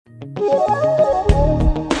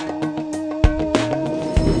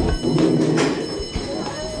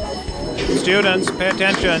Students, pay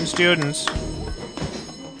attention, students.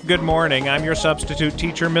 Good morning, I'm your substitute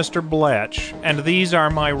teacher, Mr. Bletch, and these are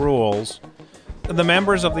my rules. The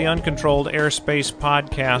members of the Uncontrolled Airspace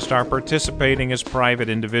podcast are participating as private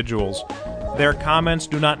individuals. Their comments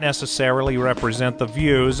do not necessarily represent the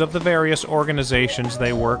views of the various organizations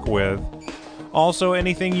they work with. Also,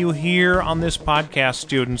 anything you hear on this podcast,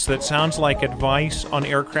 students, that sounds like advice on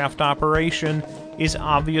aircraft operation is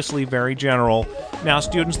obviously very general. Now,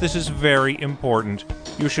 students, this is very important.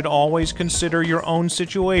 You should always consider your own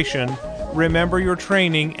situation, remember your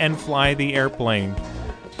training, and fly the airplane.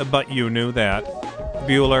 But you knew that.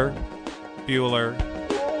 Bueller, Bueller,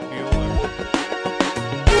 Bueller.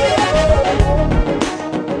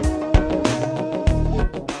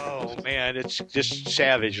 Oh, man, it's just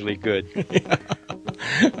savagely good. Yeah.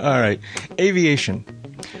 All right. Aviation.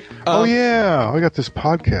 I got this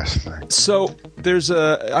podcast thing. So there's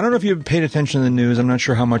I don't know if you've paid attention to the news. I'm not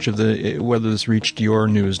sure how much of whether this reached your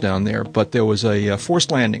news down there, but there was a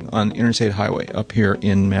forced landing on Interstate Highway up here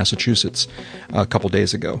in Massachusetts a couple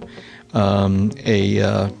days ago.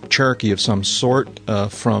 A Cherokee of some sort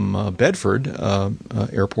from Bedford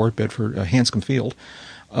Airport, Bedford Hanscom Field,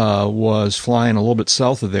 was flying a little bit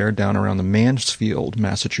south of there, down around the Mansfield,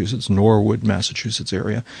 Massachusetts, Norwood, Massachusetts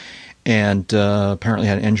area, and apparently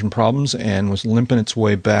had engine problems and was limping its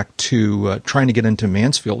way back to trying to get into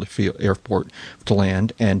Mansfield Airport to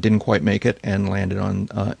land, and didn't quite make it and landed on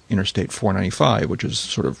Interstate 495, which is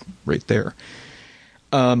sort of right there.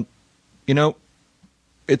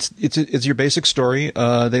 It's your basic story.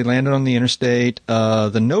 They landed on the interstate.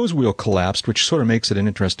 The nose wheel collapsed, which sort of makes it an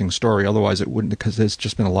interesting story. Otherwise, it wouldn't, because there's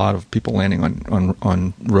just been a lot of people landing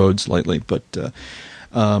on roads lately. But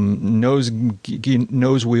nose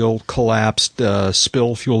wheel collapsed,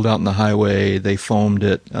 spill fueled out in the highway. They foamed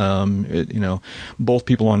it. Both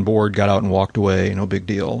people on board got out and walked away. No big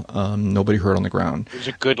deal. Nobody hurt on the ground. It was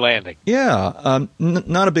a good landing. Yeah,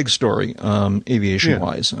 not a big story,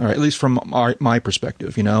 aviation-wise. All right, at least from my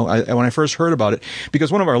perspective. When I first heard about it,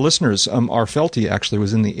 because one of our listeners, our Felty, actually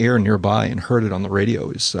was in the air nearby and heard it on the radio.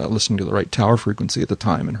 He was listening to the right tower frequency at the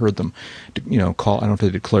time and heard them, call. I don't know if they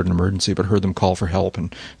declared an emergency, but heard them call for help and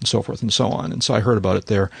so forth and so on. And so I heard about it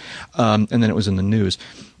there, and then it was in the news.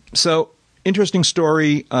 So, interesting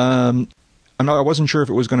story. I wasn't sure if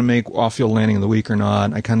it was going to make off-field landing of the week or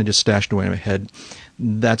not. I kind of just stashed away in my head.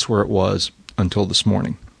 That's where it was until this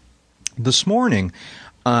morning. This morning,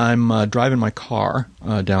 I'm driving my car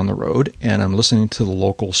down the road, and I'm listening to the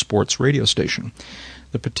local sports radio station.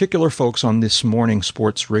 The particular folks on this morning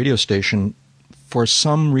sports radio station, for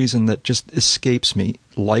some reason that just escapes me,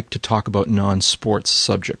 like to talk about non-sports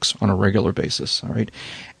subjects on a regular basis, all right?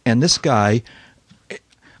 And this guy,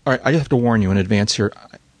 all right, I have to warn you in advance here,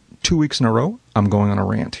 2 weeks in a row, I'm going on a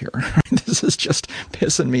rant here. This is just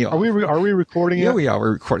pissing me off. Are we recording it? Yeah, we are.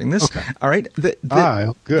 We're recording this. Okay. All right?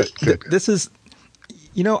 Good. This is,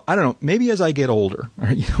 I don't know, maybe as I get older, all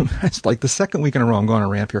right, it's like the second week in a row I'm going on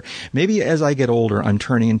a rant here. Maybe as I get older, I'm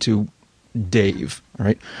turning into Dave, all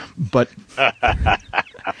right? But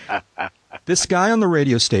this guy on the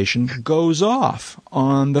radio station goes off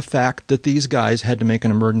on the fact that these guys had to make an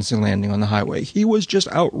emergency landing on the highway. He was just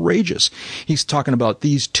outrageous. He's talking about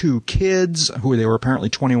these two kids, who they were apparently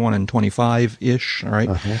 21 and 25-ish, all right?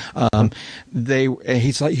 Uh-huh.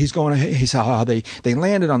 He's how they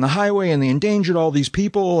landed on the highway and they endangered all these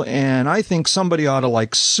people, and I think somebody ought to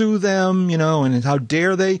sue them, and how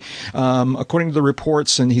dare they? According to the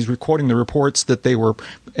reports, and he's recording the reports, that they were,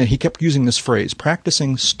 and he kept using this phrase,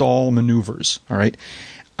 practicing stall maneuvers, all right?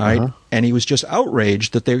 All right? Uh-huh. And he was just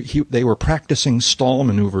outraged that they were practicing stall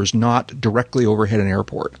maneuvers, not directly overhead an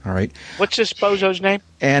airport, all right? What's this bozo's name?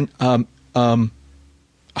 And,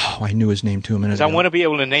 I knew his name 2 minutes ago. I want to be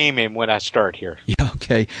able to name him when I start here. Yeah,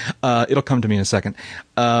 okay. It'll come to me in a second.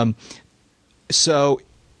 And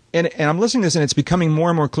I'm listening to this, and it's becoming more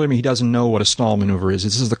and more clear to me he doesn't know what a stall maneuver is.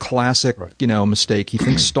 This is the classic, mistake. He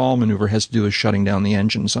thinks stall maneuver has to do with shutting down the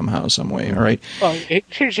engine somehow, some way. All right. Well,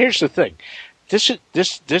 here's the thing. This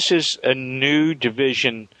is a new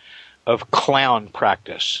division of clown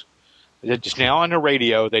practice. It's now on the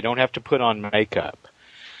radio. They don't have to put on makeup,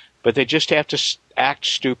 but they just have to act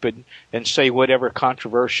stupid and say whatever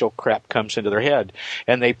controversial crap comes into their head,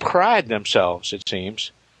 and they pride themselves, it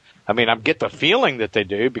seems. I mean, I get the feeling that they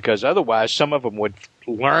do, because otherwise some of them would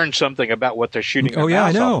learn something about what they're shooting their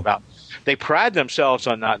mouths off about. They pride themselves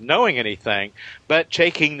on not knowing anything, but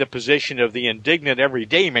taking the position of the indignant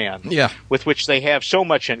everyday man, with which they have so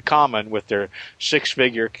much in common with their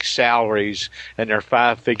 6-figure salaries and their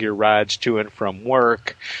 5-figure rides to and from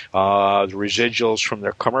work, the residuals from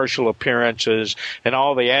their commercial appearances, and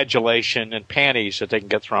all the adulation and panties that they can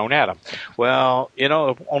get thrown at them. Well,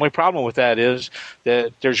 the only problem with that is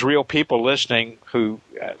that there's real people listening who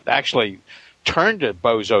actually turn to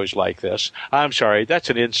bozos like this. I'm sorry,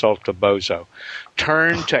 that's an insult to bozo.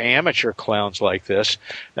 Turn to amateur clowns like this,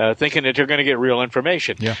 thinking that they're going to get real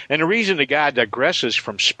information. Yeah. And the reason the guy digresses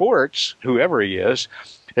from sports, whoever he is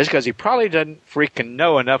because he probably doesn't freaking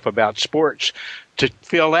know enough about sports to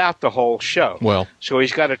fill out the whole show. Well, so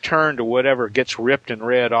he's got to turn to whatever gets ripped and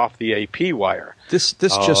read off the AP wire. This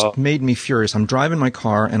just made me furious. I'm driving my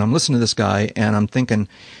car and I'm listening to this guy and I'm thinking,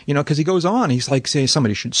 because he goes on, he's like saying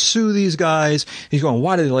somebody should sue these guys. He's going,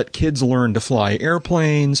 why do they let kids learn to fly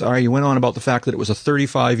airplanes? All right, he went on about the fact that it was a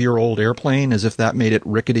 35-year-old airplane, as if that made it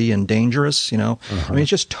rickety and dangerous. I mean, it's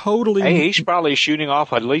just totally. Hey, he's probably shooting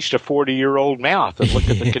off at least a 40-year-old mouth. And look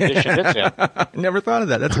at the condition it's in. I never thought of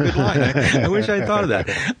that. That's a good line. I wish I had thought of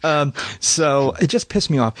that. So it just pissed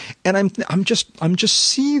me off, and I'm just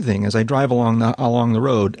seething as I drive along the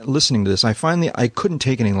road listening to this. I couldn't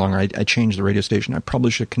take it any longer. I changed the radio station. I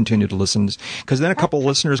probably should continue to listen to this, because then a couple of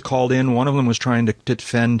listeners called in. One of them was trying to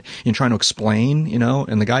defend and trying to explain,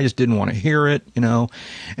 and the guy just didn't want to hear it, and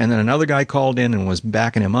then another guy called in and was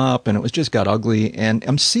backing him up, and it was just got ugly. And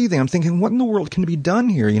I'm seething. I'm thinking, what in the world can be done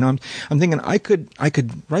here? I'm thinking I could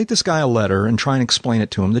write this guy a letter and try and explain it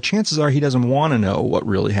to him. The chances are he doesn't want to know what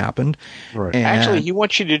really happened. Right. And actually, he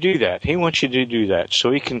wants you to do that. He wants you to do that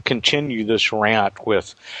so he can continue this rant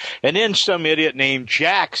with. And then some idiot named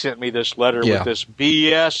Jack sent me this letter with this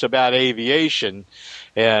BS about aviation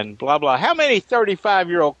and blah, blah. How many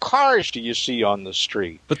 35-year-old cars do you see on the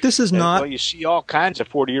street? But this is not. Well, you see all kinds of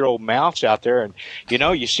 40-year-old mouths out there, and,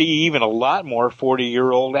 you see even a lot more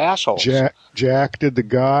 40-year-old assholes. Jack, did the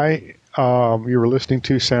guy you were listening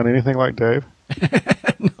to sound anything like Dave?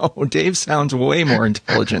 No, Dave sounds way more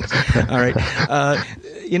intelligent. All right.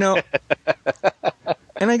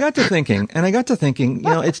 And I got to thinking,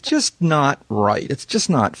 it's just not right. It's just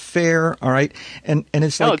not fair. All right. And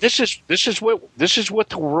it's no, like, this is what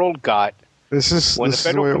the world got. When the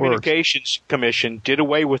Federal Communications Commission did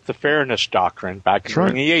away with the fairness doctrine back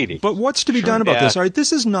in the 80s. But what's to be done about this? All right.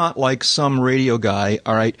 This is not like some radio guy.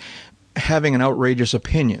 All right. Having an outrageous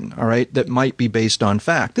opinion, all right, that might be based on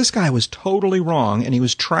fact. This guy was totally wrong, and he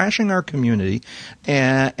was trashing our community,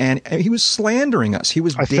 and he was slandering us. He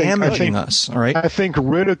was damaging us, all right? I think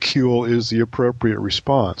ridicule is the appropriate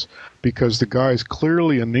response, because the guy's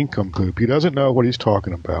clearly a nincompoop. He doesn't know what he's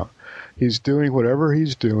talking about. He's doing whatever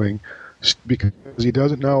he's doing because he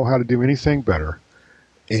doesn't know how to do anything better.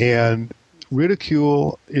 And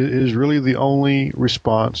ridicule is really the only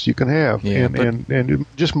response you can have, and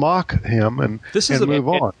just mock him and move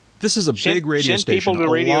on. This is a big radio station. Send people to the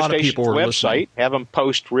radio station's website, have them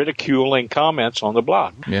post ridiculing comments on the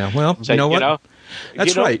blog. Yeah, well, you know what?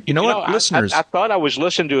 That's right. You know what, listeners? I thought I was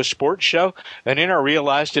listening to a sports show, and then I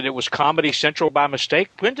realized that it was Comedy Central by mistake.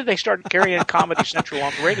 When did they start carrying Comedy Central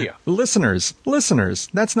on the radio? Listeners,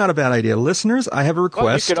 that's not a bad idea. Listeners, I have a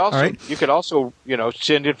request. Well, you could also,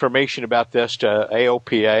 send information about this to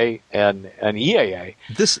AOPA and EAA,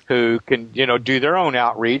 who can, do their own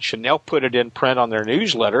outreach, and they'll put it in print on their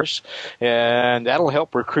newsletters, and that'll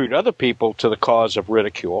help recruit other people to the cause of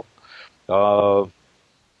ridicule.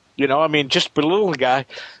 Just belittle the guy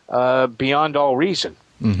beyond all reason.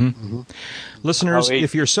 Mm-hmm. Mm-hmm. Listeners,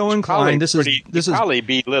 if you're so inclined, this is probably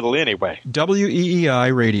belittle anyway.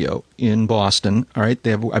 WEEI Radio in Boston. All right,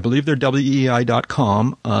 I believe they're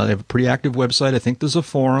WEEI.com. They have a pretty active website. I think there's a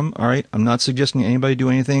forum. All right, I'm not suggesting anybody do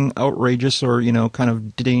anything outrageous or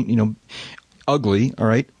ugly, all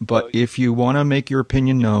right? But if you want to make your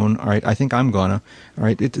opinion known, all right, I think I'm gonna. All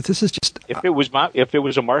right, this is just. If it was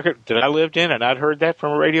a market that I lived in and I'd heard that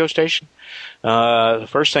from a radio station, the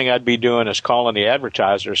first thing I'd be doing is calling the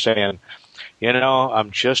advertiser saying,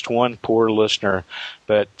 I'm just one poor listener,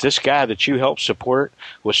 but this guy that you helped support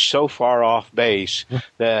was so far off base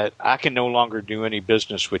that I can no longer do any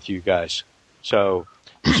business with you guys. So,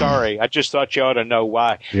 sorry, I just thought you ought to know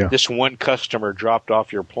why this one customer dropped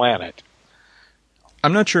off your planet.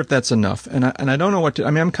 I'm not sure if that's enough, and I don't know what to. I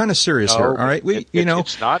mean, I'm kind of serious here. All right,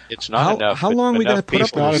 it's not enough. How long are we going to put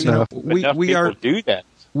up with this? We are do that.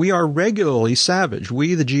 We are regularly savage.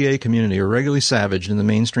 We, the GA community, are regularly savage in the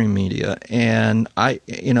mainstream media, and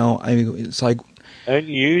it's like, and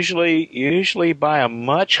usually by a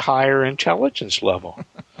much higher intelligence level.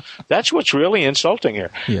 That's what's really insulting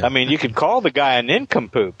here. Yeah. I mean, you could call the guy a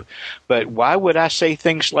nincompoop, but why would I say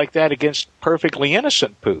things like that against perfectly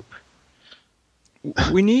innocent poop?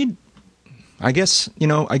 We need, I guess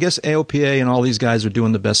AOPA and all these guys are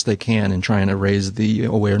doing the best they can in trying to raise the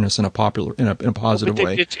awareness in a positive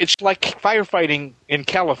way. It's like firefighting in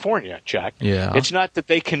California, Jack. Yeah. It's not that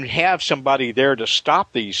they can have somebody there to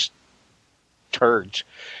stop these turds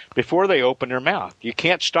before they open their mouth. You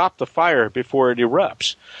can't stop the fire before it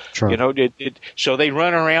erupts. True. You know, so they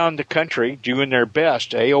run around the country doing their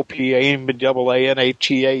best. AOPA, NAAA,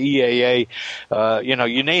 NHTA, EAA,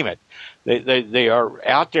 you name it. They are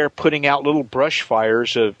out there putting out little brush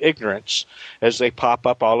fires of ignorance as they pop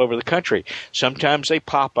up all over the country. Sometimes they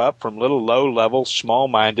pop up from little low-level,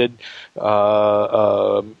 small-minded,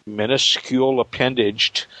 minuscule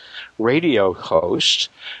appendaged radio hosts.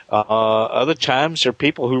 Other times they're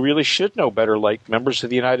people who really should know better, like members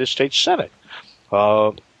of the United States Senate.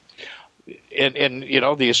 And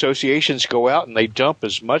the associations go out and they dump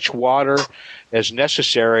as much water as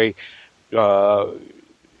necessary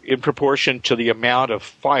in proportion to the amount of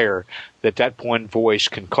fire that one voice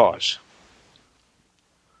can cause.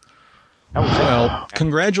 Well,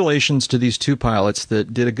 congratulations to these two pilots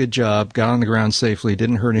that did a good job, got on the ground safely,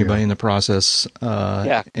 didn't hurt anybody in the process.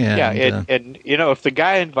 And if the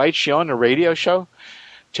guy invites you on a radio show,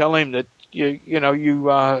 tell him that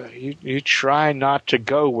you try not to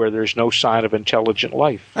go where there's no sign of intelligent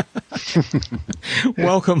life.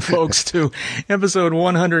 Welcome, folks, to episode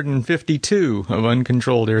 152 of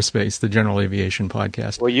Uncontrolled Airspace, the General Aviation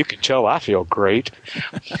Podcast. Well, you can tell I feel great.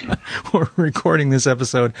 We're recording this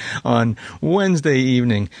episode on Wednesday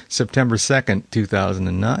evening, September 2nd,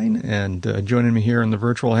 2009, and joining me here in the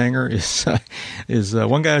virtual hangar is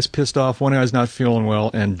one guy's pissed off, one guy's not feeling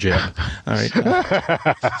well, and Jeb. All right.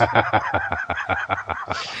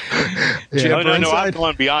 No, I'm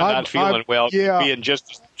going beyond not feeling well, being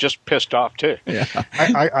just pissed off too. Yeah.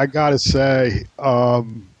 I gotta say,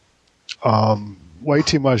 way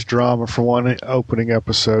too much drama for one opening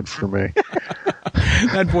episode for me.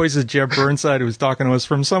 That voice is Jeb Burnside, who's talking to us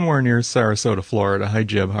from somewhere near Sarasota, Florida. Hi,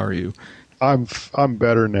 Jeb. How are you? I'm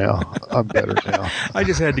better now. I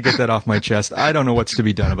just had to get that off my chest. I don't know what's to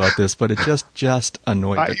be done about this, but it just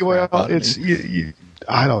annoyed the crap out of me.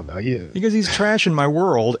 I don't know. Yeah. Because he's trashing my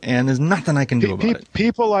world, and there's nothing I can do about it.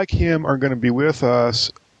 People like him are going to be with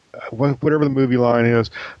us, whatever the movie line is.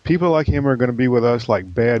 People like him are going to be with us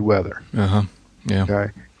like bad weather. Uh-huh. Yeah. Okay?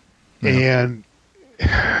 Yeah. And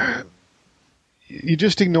you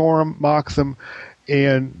just ignore them, mock them,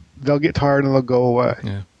 and they'll get tired and they'll go away.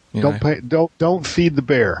 Yeah. Don't feed the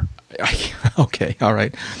bear. Okay, all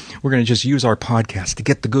right. We're going to just use our podcast to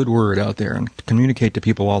get the good word out there and communicate to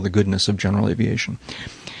people all the goodness of general aviation.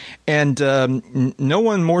 And no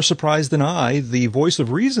one more surprised than I, the voice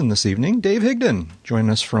of reason this evening, Dave Higdon,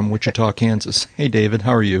 joining us from Wichita, Kansas. Hey, David,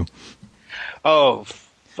 how are you? Oh,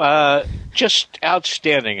 just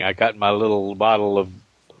outstanding. I got my little bottle of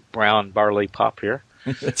brown barley pop here.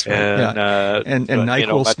 That's right. And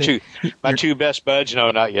NyQuil. My two best buds. No,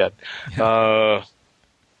 not yet. Yeah.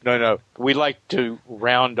 No. We like to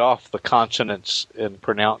round off the consonants and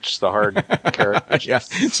pronounce the hard characters. Yeah.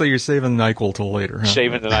 So you're saving NyQuil till later, huh?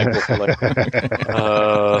 Saving the NyQuil till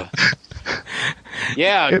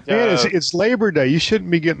later. It's Labor Day. You shouldn't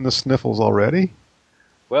be getting the sniffles already.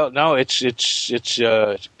 Well, no, it's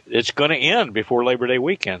going to end before Labor Day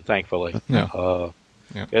weekend, thankfully. Yeah.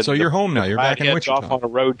 Yeah. So you're home now. You're back in Wichita. Off on a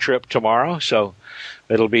road trip tomorrow, so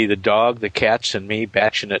it'll be the dog, the cats, and me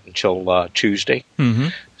batching it until Tuesday. Mm-hmm.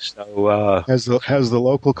 So has the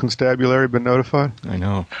local constabulary been notified? I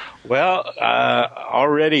know. Well,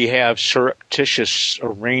 already have surreptitious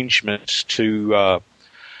arrangements to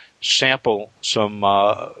sample some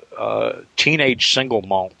teenage single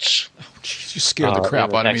malts. You scared the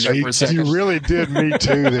crap out of me there for a second. You really did me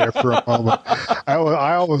too there for a moment. I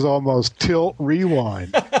was almost tilt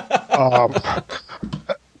rewind.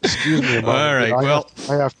 Excuse me a moment. All right.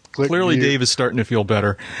 I have to click clearly mute. Dave is starting to feel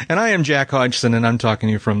better. And I am Jack Hodgson, and I'm talking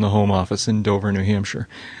to you from the home office in Dover, New Hampshire.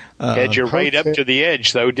 Had you right up to the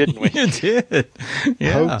edge, though, didn't we? You did.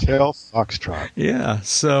 Yeah. Hotel Foxtrot. Yeah.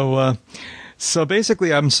 So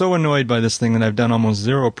basically, I'm so annoyed by this thing that I've done almost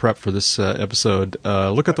zero prep for this episode.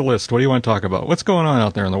 Look at the list. What do you want to talk about? What's going on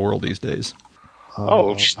out there in the world these days?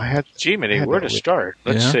 Where to start?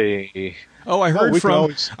 Let's see. Oh, I heard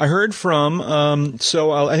from.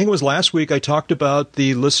 So I think it was last week. I talked about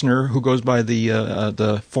the listener who goes by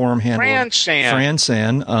the forum handle Fran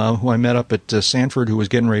San, who I met up at Sanford, who was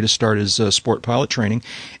getting ready to start his sport pilot training,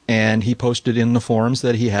 and he posted in the forums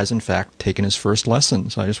that he has in fact taken his first lesson.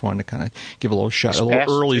 So I just wanted to kind of give a little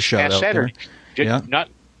early shout out there. Yeah.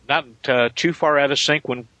 too far out of sync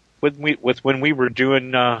when we were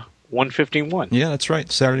doing 151. Yeah, that's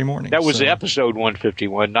right. Saturday morning. That was the episode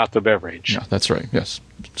 151, not the beverage. Yeah, that's right. Yes,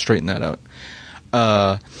 straighten that out.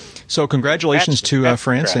 So congratulations to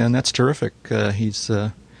Fransan. That's terrific.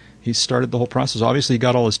 He's started the whole process. Obviously, he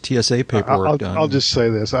got all his TSA paperwork done. I'll just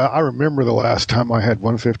say this. I remember the last time I had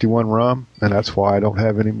 151 rum, and that's why I don't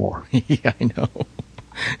have any more. Yeah, I know.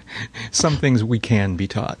 Some things we can be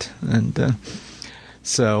taught. And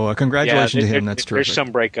so congratulations to him. That's terrific. There's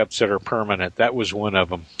some breakups that are permanent. That was one of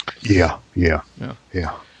them. Yeah.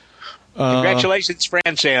 Congratulations,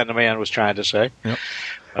 Fransan, the man was trying to say. Yep.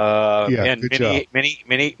 And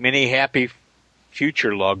many happy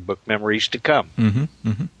future logbook memories to come. Mm-hmm,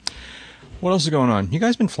 mm-hmm. What else is going on? You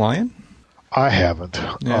guys been flying? I haven't.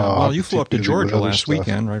 Yeah. Well, you flew up to Georgia last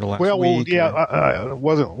weekend, right?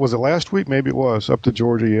 Was it last week? Maybe it was up to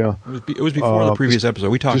Georgia. Yeah, it was before the previous episode.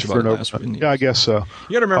 We talked about it last week. Yeah, I guess so.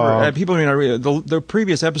 You got to remember, people may not read the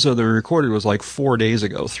previous episode that we recorded was like 4 days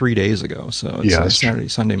ago, 3 days ago. So it's Saturday,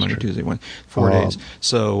 Sunday, Monday, Tuesday, Wednesday, 4 days.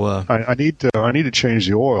 So I need to change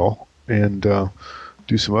the oil and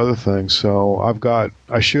do some other things. So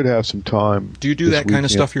I should have some time. Do you do that kind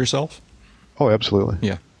of stuff yourself? Oh, absolutely.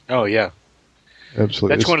 Yeah. Oh, yeah.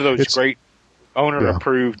 Absolutely. That's one of those great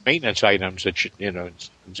owner-approved maintenance items that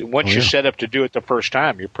once you're set up to do it the first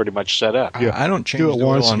time, you're pretty much set up. Yeah. I don't change the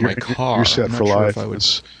oil on my car. You're set for life.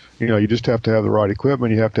 You just have to have the right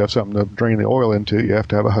equipment. You have to have something to drain the oil into. You have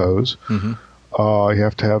to have a hose. Mm-hmm. You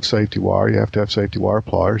have to have safety wire. You have to have safety wire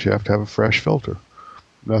pliers. You have to have a fresh filter.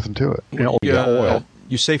 Nothing to it. Oil.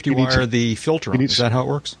 You safety wire the filter on. Is that how it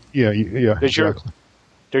works? Yeah, exactly.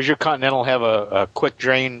 Does your Continental have a quick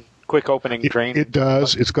opening drain? It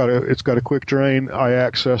does. It's got a quick drain. I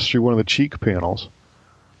access through one of the cheek panels,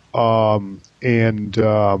 and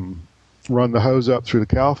run the hose up through the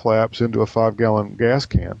cowl flaps into a 5-gallon gas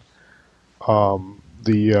can.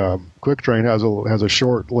 The quick drain has a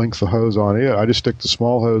short length of hose on it. I just stick the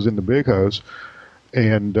small hose in the big hose,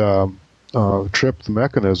 and trip the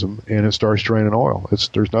mechanism, and it starts draining oil.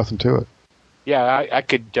 There's nothing to it. Yeah, I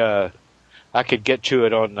could get to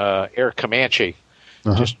it on Air Comanche.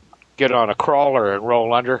 Just get on a crawler and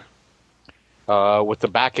roll under. With the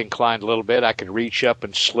back inclined a little bit, I could reach up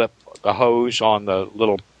and slip the hose on the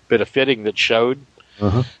little bit of fitting that showed.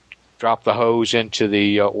 Drop the hose into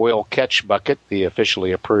the oil catch bucket, the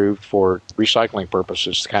officially approved for recycling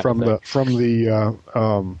purposes. From the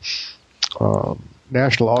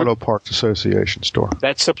National Auto Parts Association store.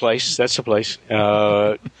 That's the place.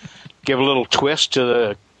 Give a little twist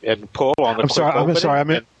to and pull on the. I'm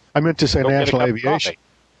sorry. I meant to say National Aviation,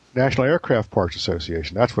 National Aircraft Parts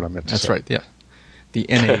Association. That's what I meant to say. That's right. Yeah, the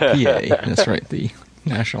NAPA. That's right. The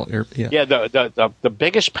National Air. Yeah. Yeah. The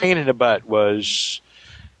biggest pain in the butt was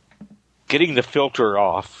getting the filter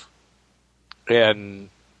off and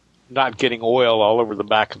not getting oil all over the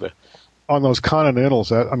back of the. On those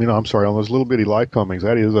Continentals, on those little bitty Lycomings,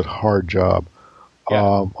 that is a hard job.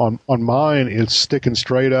 Yeah. On mine, it's sticking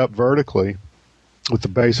straight up vertically with the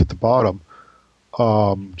base at the bottom,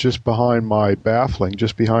 just behind my baffling,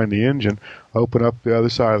 just behind the engine. Open up the other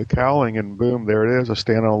side of the cowling, and boom, there it is. I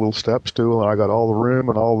stand on a little step stool, and I got all the room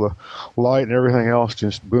and all the light and everything else.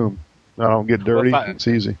 Just boom. I don't get dirty. It's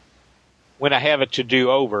easy. When I have it to do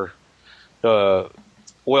over, the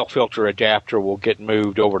oil filter adapter will get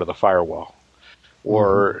moved over to the firewall,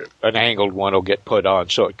 or an angled one will get put on,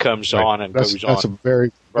 so it comes on and goes on.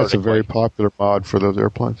 That's a very popular mod for those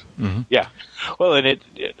airplanes. Mm-hmm. Yeah, well, and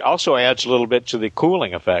it also adds a little bit to the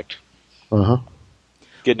cooling effect.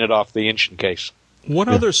 Getting it off the engine case. What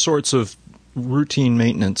other sorts of routine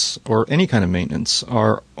maintenance or any kind of maintenance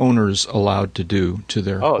are owners allowed to do to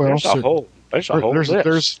their? There's a whole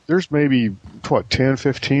list. There's maybe 10,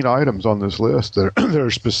 15 items on this list that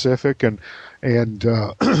are specific and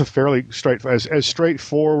fairly as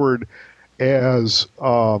straightforward as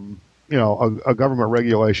a government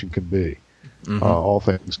regulation can be. All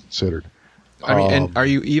things considered. And are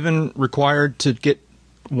you even required to get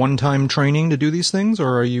one-time training to do these things,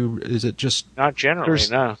 or is it just not generally?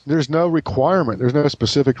 No, there's no requirement. There's no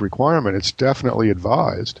specific requirement. It's definitely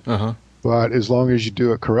advised. But as long as you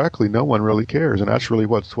do it correctly, no one really cares, and that's really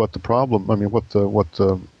what the problem. What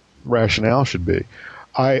the rationale should be.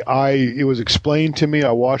 It was explained to me.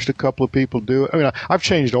 I watched a couple of people do it. I've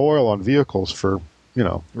changed oil on vehicles for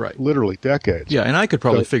literally decades. Yeah, and I could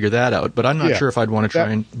probably figure that out, but I'm not sure if I'd want to try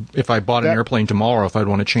and if I bought an airplane tomorrow, if I'd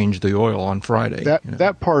want to change the oil on Friday.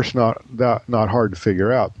 That part's not hard to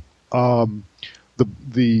figure out. The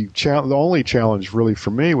only challenge really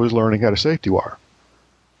for me was learning how to safety wire.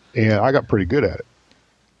 And I got pretty good at it.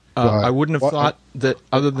 I wouldn't have thought that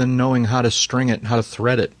other than knowing how to string it, how to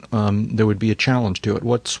thread it, there would be a challenge to it.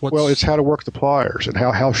 What's Well, it's how to work the pliers and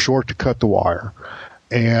how short to cut the wire,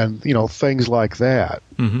 and things like that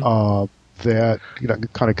that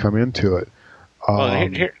kind of come into it.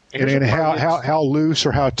 And how loose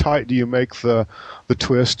or how tight do you make the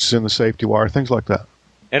twists in the safety wire, things like that.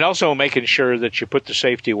 And also making sure that you put the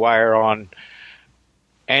safety wire on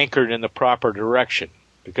anchored in the proper direction,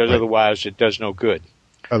 because otherwise it does no good.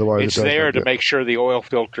 Otherwise, it's there to make sure the oil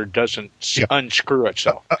filter doesn't unscrew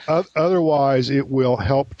itself. Otherwise, it will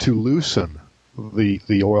help to loosen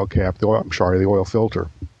the oil cap, the oil filter,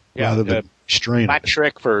 rather than strain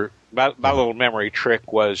it. My little memory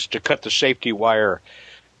trick was to cut the safety wire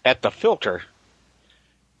at the filter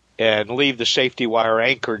and leave the safety wire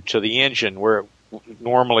anchored to the engine where it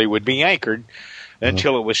normally would be anchored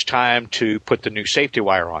until it was time to put the new safety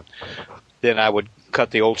wire on. Then I would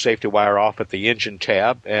cut the old safety wire off at the engine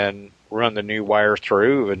tab and run the new wire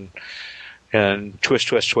through and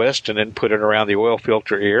twist, and then put it around the oil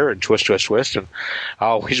filter ear and twist, and I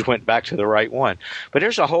always went back to the right one. But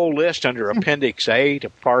there's a whole list under Appendix A to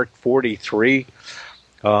Part 43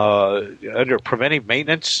 under preventive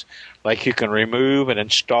maintenance. Like you can remove and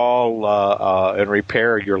install and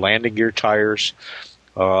repair your landing gear tires,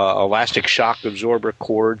 elastic shock absorber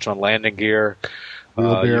cords on landing gear,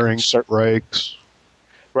 wheel bearings, brakes.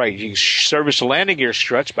 Right, you can service the landing gear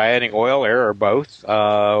struts by adding oil, air, or both.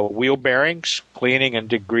 Wheel bearings, cleaning and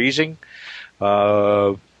degreasing,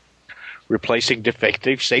 replacing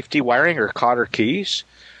defective safety wiring or cotter keys.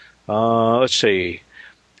 Let's see.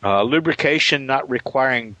 Lubrication not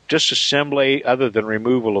requiring disassembly other than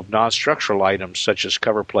removal of non-structural items such as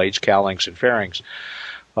cover plates, cowlings, and fairings.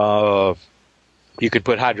 You can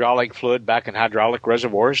put hydraulic fluid back in hydraulic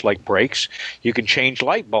reservoirs like brakes. You can change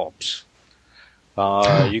light bulbs.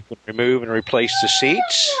 You can remove and replace the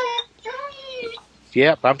seats.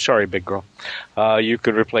 Yep, I'm sorry, big girl. You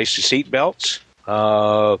can replace the seat belts.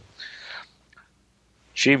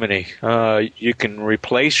 Jiminy. You can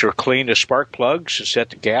replace or clean the spark plugs and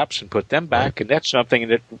set the gaps and put them back. And that's something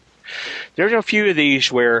that there's a few of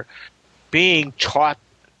these where being taught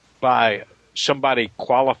by somebody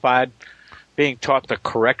qualified, being taught the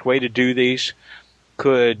correct way to do these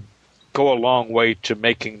could go a long way to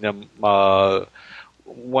making them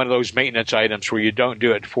one of those maintenance items where you don't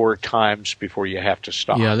do it 4 times before you have to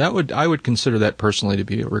stop. Yeah, I would consider that personally to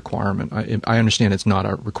be a requirement. I understand it's not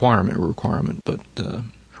a requirement, but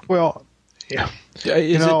well, yeah.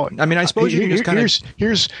 I suppose you can just kind of.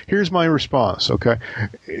 Here's my response. Okay,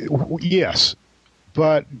 yes,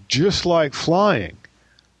 but just like flying,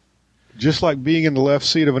 just like being in the left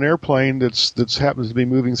seat of an airplane that's happens to be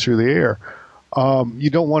moving through the air, you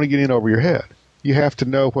don't want to get in over your head. You have to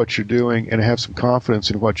know what you're doing and have some confidence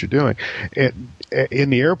in what you're doing. In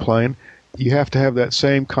the airplane, you have to have that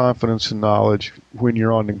same confidence and knowledge when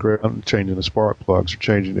you're on the ground changing the spark plugs or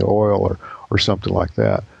changing the oil or something like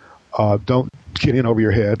that. Don't get in over your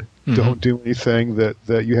head. Mm-hmm. Don't do anything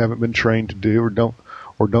that you haven't been trained to do or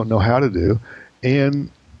don't know how to do. And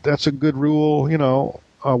that's a good rule,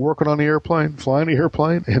 working on the airplane, flying the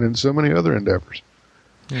airplane, and in so many other endeavors.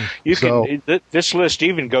 This list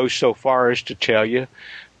even goes so far as to tell you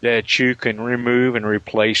that you can remove and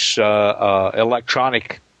replace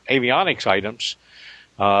electronic avionics items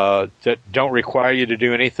that don't require you to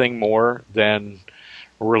do anything more than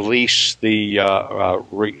release the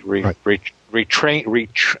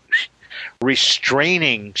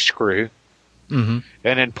restraining screw and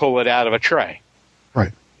then pull it out of a tray.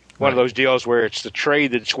 Right. One of those deals where it's the tray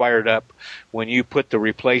that's wired up. When you put the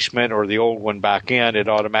replacement or the old one back in, it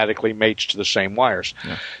automatically mates to the same wires.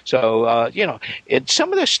 Yeah. So,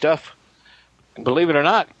 some of this stuff, believe it or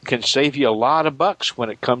not, can save you a lot of bucks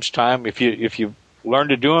when it comes time if you learn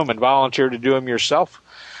to do them and volunteer to do them yourself.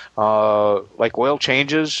 Like oil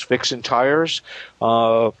changes, fixing tires,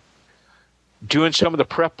 doing some of the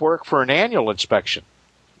prep work for an annual inspection.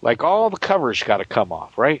 Like all the covers got to come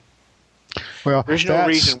off, right? Well, there's no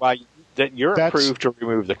reason why that you're approved to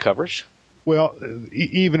remove the covers. Well,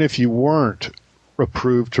 even if you weren't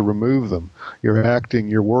approved to remove them,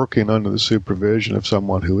 you're working under the supervision of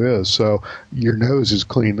someone who is. So your nose is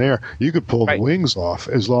clean there. You could pull the wings off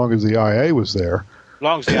as long as the IA was there. As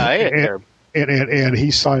long as the IA is there. And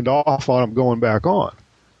he signed off on them going back on.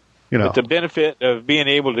 But the benefit of being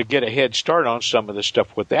able to get a head start on some of the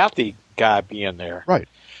stuff without the guy being there. Right.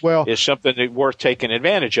 Well, is something that's worth taking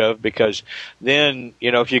advantage of, because then,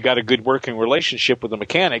 if you got a good working relationship with a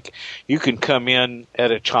mechanic, you can come in at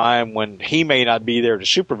a time when he may not be there to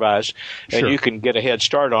supervise, and you can get a head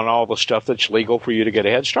start on all the stuff that's legal for you to get a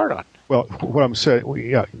head start on. Well, what I'm saying,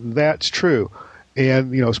 yeah, that's true.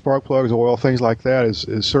 And, spark plugs, oil, things like that is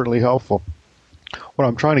certainly helpful. What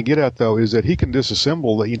I'm trying to get at, though, is that he can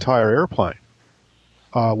disassemble the entire airplane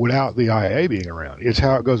without the IAA being around. It's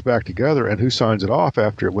how it goes back together and who signs it off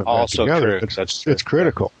after it went back together. It's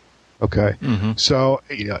critical. Okay. Mm-hmm. So,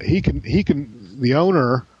 he can, the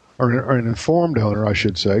owner, or an informed owner, I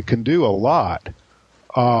should say, can do a lot.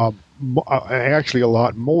 Actually, a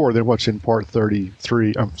lot more than what's in Part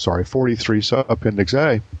 43. I'm sorry, 43 Appendix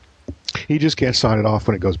A. He just can't sign it off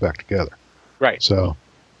when it goes back together. Right. So,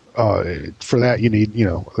 for that you need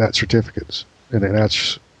that certificates, and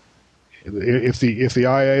that's if the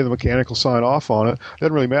IA, the mechanical, sign off on it. It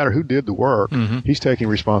doesn't really matter who did the work. Mm-hmm. He's taking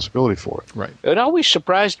responsibility for it. Right. It always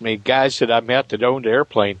surprised me, guys that I met that owned an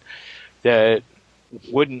airplane that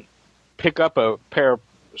wouldn't pick up a pair of,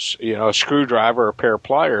 a screwdriver or a pair of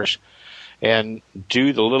pliers and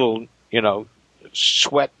do the little,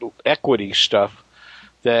 sweat equity stuff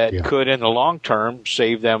that could, in the long term,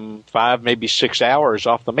 save them 5, maybe 6 hours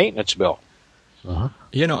off the maintenance bill. Uh-huh.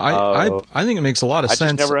 I think it makes a lot of sense.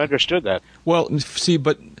 I just never understood that. Well, see,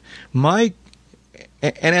 but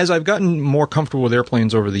and as I've gotten more comfortable with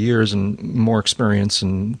airplanes over the years and more experience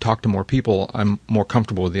and talked to more people, I'm more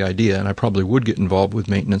comfortable with the idea, and I probably would get involved with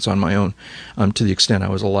maintenance on my own to the extent I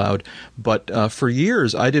was allowed. But for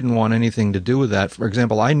years, I didn't want anything to do with that. For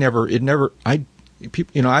example, I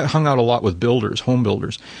hung out a lot with builders, home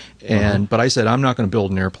builders, but I said I'm not going to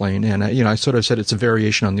build an airplane, and I sort of said it's a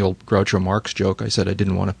variation on the old Groucho Marx joke. I said I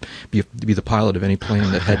didn't want to be the pilot of any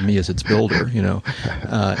plane that had me as its builder,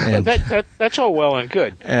 and that's all well and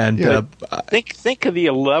good. And think of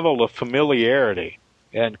the level of familiarity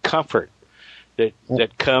and comfort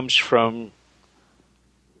that comes from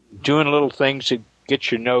doing little things that get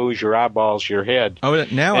your nose, your eyeballs, your head. Oh,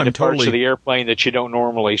 now I'm parts totally of the airplane that you don't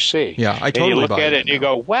normally see. Yeah, I totally and you look buy at it it and you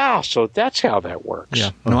go, "Wow, so that's how that works."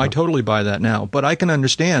 Yeah, no, I totally buy that now. But I can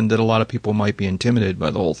understand that a lot of people might be intimidated by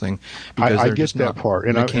the whole thing because I they're get just that not part.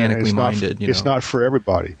 mechanically minded. It's not for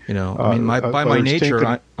everybody. I mean, by my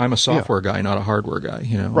nature, I'm a software guy, not a hardware guy.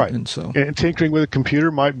 Right. And so, and tinkering with a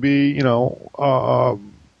computer might be, now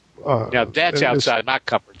that's outside my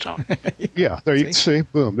comfort zone. Yeah, there you see.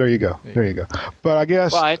 Boom, there you go. There you go. But I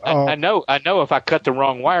guess I know if I cut the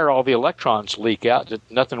wrong wire, all the electrons leak out. That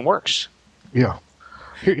nothing works. Yeah.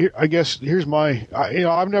 I guess here's my.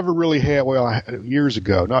 I've never really had. Well, years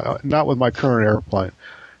ago, not with my current airplane,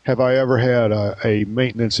 have I ever had a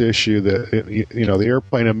maintenance issue that the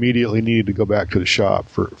airplane immediately needed to go back to the shop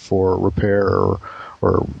for repair or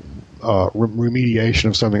remediation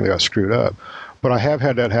of something that got screwed up. But I have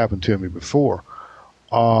had that happen to me before.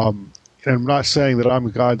 And I'm not saying that I'm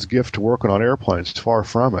God's gift to working on airplanes. It's far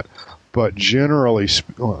from it. But generally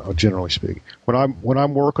speaking, when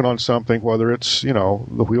I'm working on something, whether it's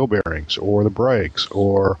the wheel bearings or the brakes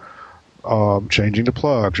or changing the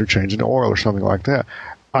plugs or changing the oil or something like that,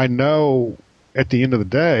 I know at the end of the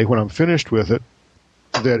day when I'm finished with it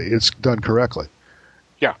that it's done correctly.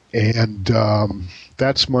 Yeah, and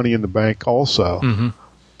that's money in the bank also. Mm-hmm.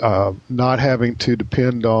 Not having to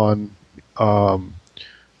depend on,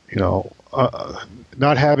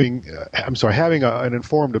 having an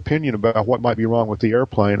informed opinion about what might be wrong with the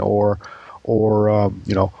airplane or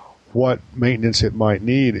what maintenance it might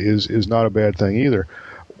need is not a bad thing either.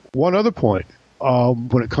 One other point,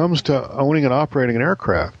 when it comes to owning and operating an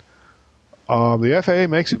aircraft, the FAA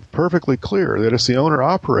makes it perfectly clear that it's the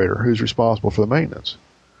owner-operator who's responsible for the maintenance.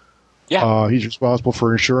 Yeah. He's responsible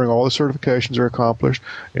for ensuring all the certifications are accomplished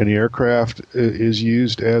and the aircraft is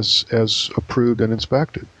used as approved and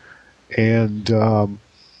inspected. And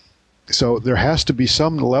so there has to be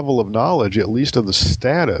some level of knowledge, at least of the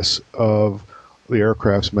status of the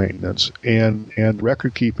aircraft's maintenance and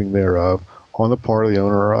record keeping thereof on the part of the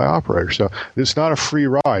owner or the operator. So it's not a free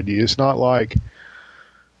ride. It's not like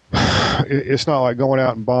going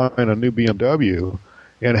out and buying a new BMW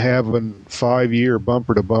and having 5-year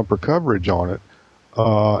bumper-to-bumper coverage on it.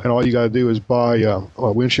 And all you got to do is buy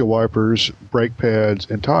windshield wipers, brake pads,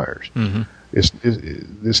 and tires. Mm-hmm.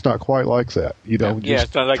 It's not quite like that. You don't just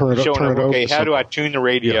it's not like turn showing them, okay, how do I tune the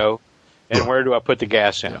radio, and where do I put the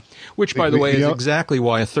gas in? Which, by the way, is exactly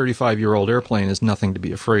why a 35-year-old airplane is nothing to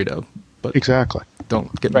be afraid of. But exactly.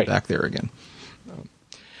 Don't get me back there again.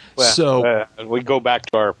 Well, so we go back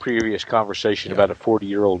to our previous conversation about a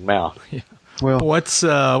 40-year-old mouth. Yeah. Well, what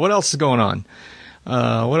else is going on?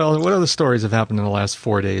 What other stories have happened in the last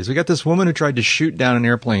 4 days? We got this woman who tried to shoot down an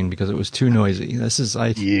airplane because it was too noisy. This is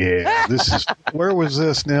where was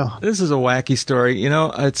this now? This is a wacky story. You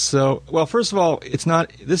know, it's well. First of all, it's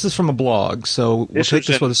not. This is from a blog, so we'll take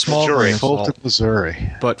this with a small grain of salt. Fulton,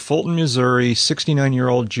 Missouri. But Fulton, Missouri,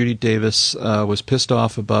 69-year-old Judy Davis was pissed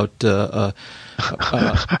off about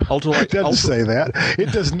ultralight. It doesn't say that.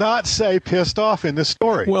 It does not say pissed off in this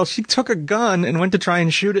story. Well, she took a gun and went to try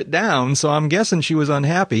and shoot it down, so I'm guessing she was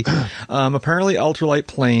unhappy. Apparently, ultralight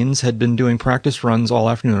planes had been doing practice runs all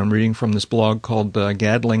afternoon. I'm reading from this blog called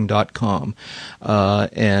Gadling.com.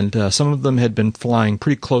 And some of them had been flying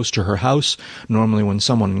pretty close to her house. Normally, when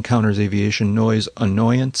someone encounters aviation noise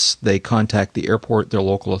annoyance, they contact the airport, their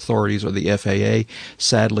local authorities, or the FAA.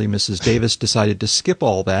 Sadly, Mrs. Davis decided to skip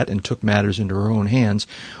all that and took matters into her own hands.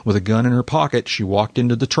 With a gun in her pocket, she walked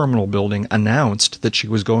into the terminal building, announced that she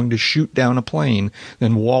was going to shoot down a plane,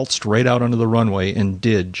 then waltzed right out onto the runway and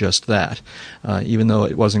did just that. Even though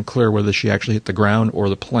it wasn't clear whether she actually hit the ground or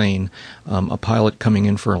the plane, a pilot coming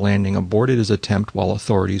in for a landing aborted his attempt while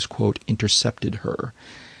authorities, quote, intercepted her.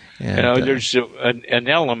 And, there's an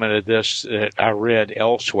element of this that I read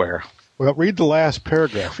elsewhere. Well, read the last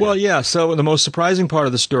paragraph. Well, yeah, so the most surprising part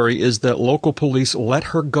of the story is that local police let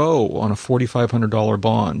her go on a $4,500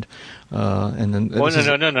 bond. And then no.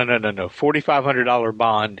 $4,500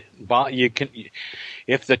 bond. You can,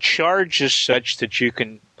 if the charge is such that you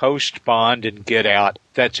can post bond and get out,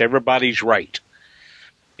 that's everybody's right.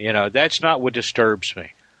 You know, that's not what disturbs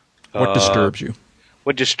me. What disturbs you?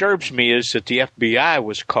 What disturbs me is that the FBI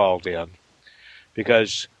was called in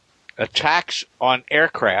because attacks on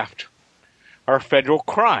aircraft are a federal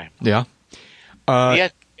crime. Yeah.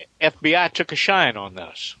 The FBI took a shine on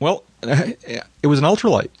this. Well, it was an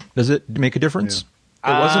ultralight. Does it make a difference?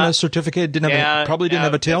 Yeah. It wasn't a certificate. Didn't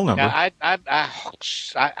have a tail number. I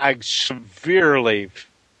severely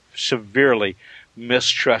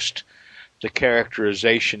mistrust the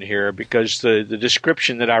characterization here because the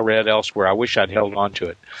description that I read elsewhere, I wish I'd held on to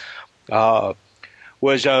it,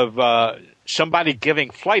 was of somebody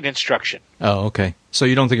giving flight instruction. Oh, okay. So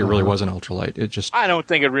you don't think it really was an ultralight? I don't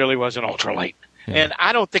think it really was an ultralight. Yeah. And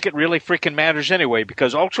I don't think it really freaking matters anyway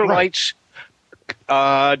because ultralights,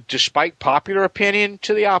 despite popular opinion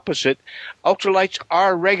to the opposite, ultralights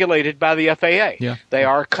are regulated by the FAA. Yeah. They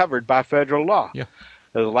are covered by federal law. Yeah.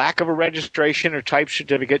 The lack of a registration or type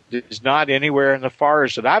certificate is not anywhere in the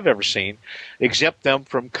FARs that I've ever seen exempt them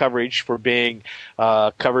from coverage for being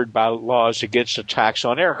covered by laws against attacks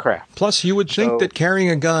on aircraft. Plus, you would think that carrying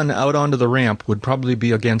a gun out onto the ramp would probably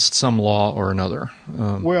be against some law or another.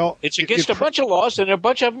 Well, it's against a bunch of laws, and a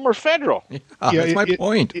bunch of them are federal. That's my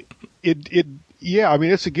point. Yeah, I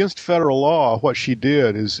mean, it's against federal law. What she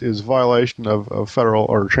did is violation of federal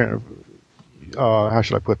or how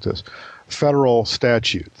should I put this? Federal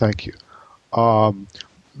statute. Thank you.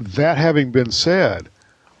 That having been said,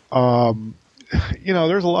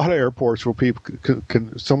 there's a lot of airports where people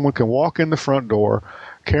someone can walk in the front door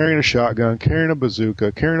carrying a shotgun, carrying a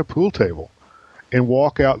bazooka, carrying a pool table, and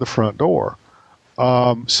walk out the front door.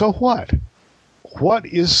 So what? What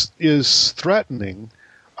is threatening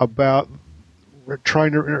about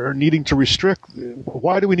trying to or needing to restrict?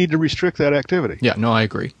 Why do we need to restrict that activity? Yeah, no, I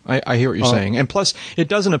agree. I hear what you're saying. And plus, it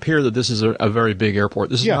doesn't appear that this is a very big airport.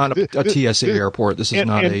 This is not a TSA airport. This is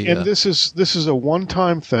not a. And this is a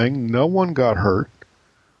one-time thing. No one got hurt.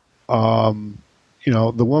 The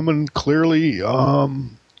woman clearly had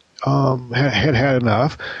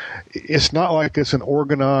enough. It's not like it's an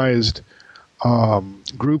organized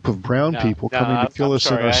group of brown people coming to kill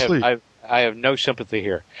us in our sleep. I have no sympathy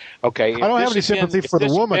here. Okay, I don't have any sympathy for the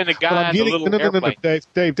woman.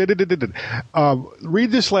 Dave,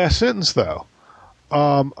 read this last sentence though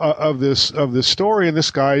of this story. And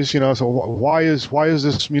this guy's, so why is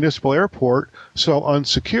this municipal airport so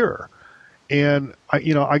unsecure? And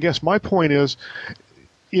I guess my point is,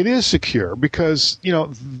 it is secure because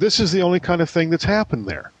this is the only kind of thing that's happened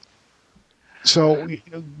there. So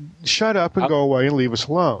shut up and go away and leave us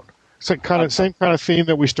alone. It's like same kind of theme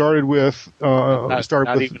that we started with. Jack at the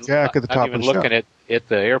top of the show. Not even looking at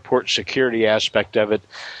the airport security aspect of it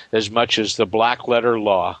as much as the black letter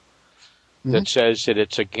law that says that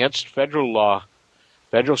it's against federal law,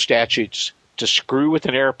 federal statutes to screw with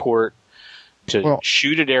an airport, to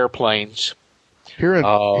shoot at airplanes. Here in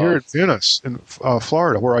Venice, in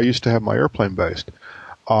Florida, where I used to have my airplane based,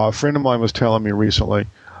 a friend of mine was telling me recently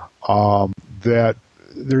that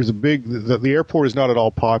there's the airport is not at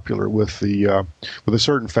all popular with a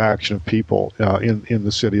certain faction of people in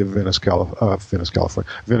the city of Venice,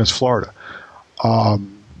 Florida.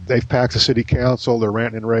 they've packed the city council. They're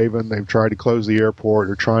renting in Raven. They've tried to close the airport.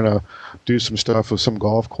 They're trying to do some stuff with some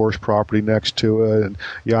golf course property next to it, and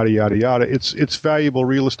yada yada yada. It's valuable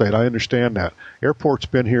real estate. I understand that. Airport's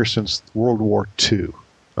been here since World War II.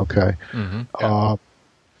 Okay. Mm-hmm.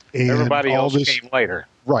 And everybody else this, came later.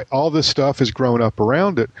 Right. All this stuff has grown up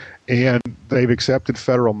around it, and they've accepted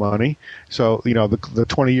federal money. So, the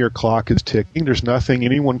 20-year clock is ticking. There's nothing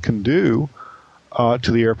anyone can do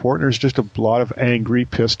to the airport, and there's just a lot of angry,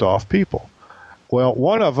 pissed-off people. Well,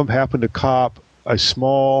 one of them happened to cop a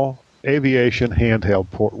small aviation handheld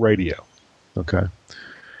radio, okay,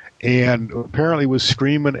 and apparently was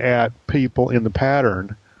screaming at people in the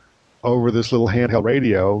pattern over this little handheld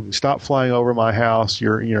radio. Stop flying over my house. I'm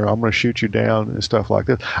going to shoot you down and stuff like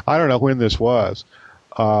this. I don't know when this was,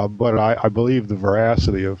 but I believe the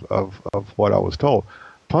veracity of what I was told.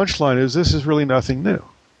 Punchline is, this is really nothing new.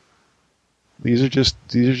 These are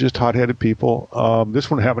just hot-headed people. This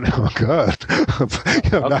one happened to Good,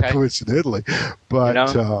 not coincidentally, but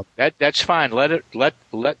that's fine.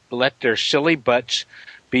 Let their silly butts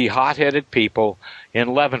be hot-headed people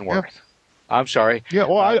in Leavenworth. Yeah. I'm sorry. Yeah,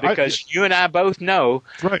 well, because you and I both know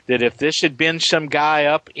that if this had been some guy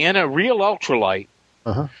up in a real ultralight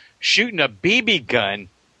shooting a BB gun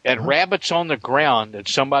at rabbits on the ground that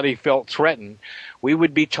somebody felt threatened, we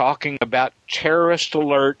would be talking about terrorist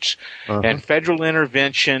alerts and federal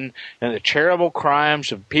intervention and the terrible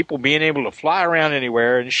crimes of people being able to fly around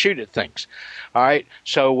anywhere and shoot at things. All right?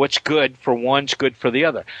 So what's good for one's good for the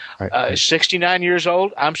other. 69 years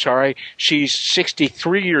old? I'm sorry. She's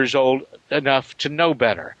 63 years old enough to know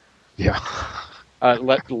better. Yeah.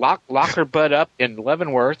 Lock her butt up in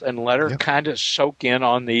Leavenworth and let her kind of soak in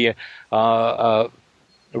on the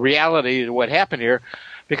reality of what happened here.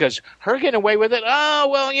 Because her getting away with it,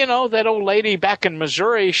 that old lady back in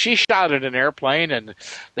Missouri, she shot at an airplane and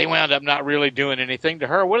they wound up not really doing anything to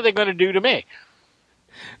her. What are they going to do to me?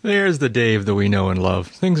 There's the Dave that we know and love.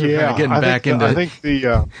 Things are kind of getting back into. I think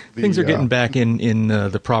things are getting back in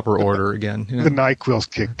the proper order again. The NyQuil's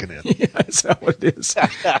kicking in. Yeah, that's how it is.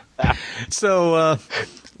 So,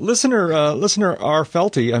 listener R.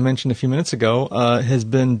 Felty, I mentioned a few minutes ago, has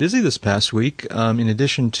been busy this past week. In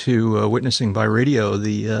addition to witnessing by radio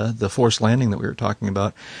the forced landing that we were talking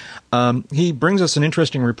about. He brings us an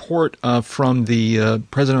interesting report from the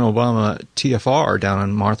President Obama TFR down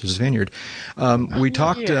on Martha's Vineyard. We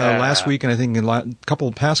talked last week, and I think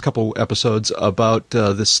in past couple episodes about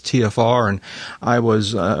this TFR, and I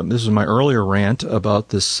was this was my earlier rant about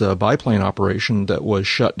this biplane operation that was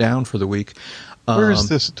shut down for the week. Where is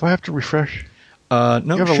this? Do I have to refresh? No,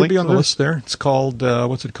 it should be on the list there. It's called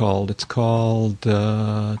what's it called? It's called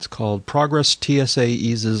Progress TSA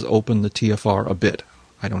Eases Open the TFR a Bit.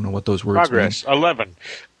 I don't know what those words Progress, mean. 11.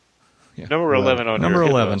 Yeah. Number 11 on Number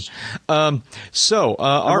 11. So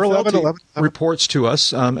our 11 reports to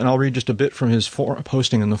us, and I'll read just a bit from his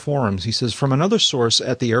posting in the forums. He says, from another source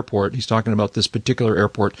at the airport, he's talking about this particular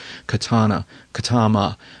airport, Katama,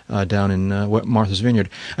 down in Martha's Vineyard.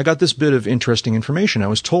 I got this bit of interesting information. I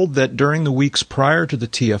was told that during the weeks prior to the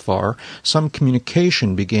TFR, some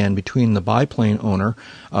communication began between the biplane owner,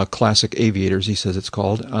 Classic Aviators, he says it's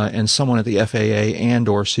called, and someone at the FAA and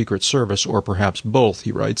or Secret Service, or perhaps both,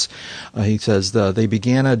 he writes. He says they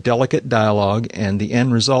began a delicate dialogue, and the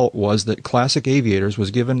end result was that Classic Aviators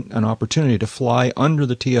was given an opportunity to fly under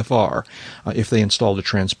the TFR. If they installed a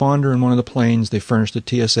transponder in one of the planes, they furnished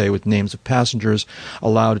the TSA with names of passengers,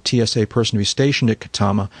 allowed a TSA person to be stationed at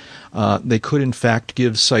Katama. They could, in fact,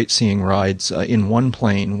 give sightseeing rides in one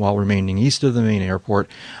plane while remaining east of the main airport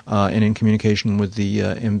and in communication with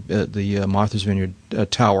the Martha's Vineyard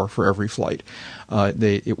tower for every flight.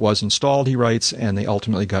 It was installed, he writes, and they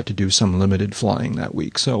ultimately got to do some limited flying that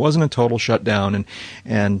week. So it wasn't a total shutdown.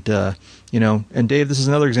 And Dave, this is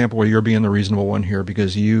another example where you're being the reasonable one here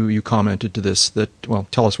because you commented to this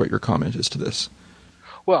tell us what your comment is to this.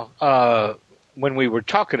 Well, when we were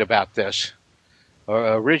talking about this,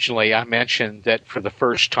 originally I mentioned that for the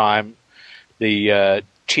first time the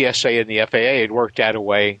TSA and the FAA had worked out a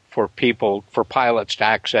way for pilots to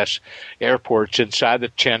access airports inside the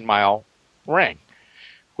 10-mile ring,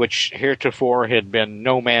 which heretofore had been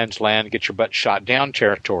no man's land, get your butt shot down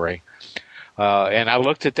territory. And I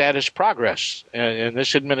looked at that as progress. In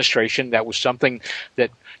this administration, that was something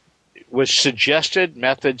that was suggested,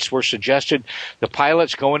 methods were suggested. The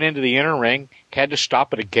pilots going into the inner ring had to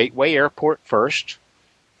stop at a gateway airport first,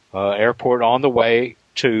 airport on the way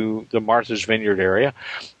to the Martha's Vineyard area,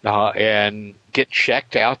 and get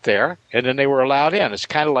checked out there, and then they were allowed in. It's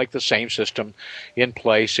kind of like the same system in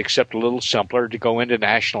place, except a little simpler to go into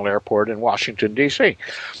National Airport in Washington, D.C.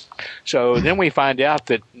 So then we find out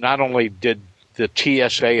that not only did the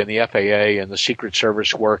TSA and the FAA and the Secret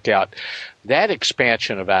Service work out that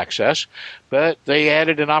expansion of access, but they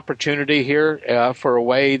added an opportunity here for a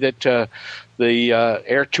way that the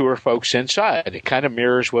air tour folks inside. It kind of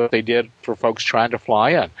mirrors what they did for folks trying to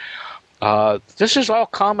fly in. This is all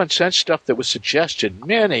common sense stuff that was suggested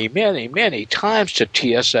many, many, many times to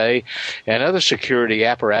TSA and other security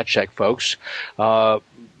apparatchik folks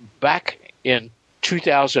back in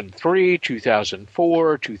 2003,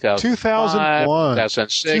 2004, 2005,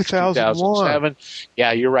 2006, 2007.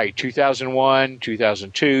 Yeah, you're right. 2001,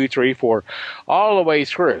 2002, 3, 4, all the way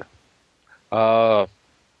through. Never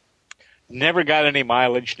got any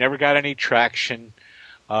mileage, never got any traction.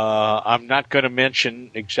 I'm not going to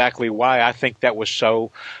mention exactly why I think that was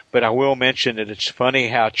so, but I will mention that it's funny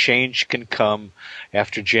how change can come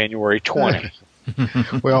after January 20.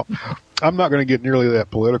 Well, I'm not going to get nearly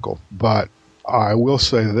that political, but I will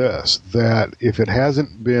say this, that if it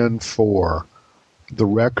hasn't been for the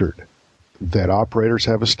record that operators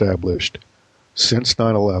have established since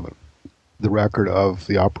 9/11, the record of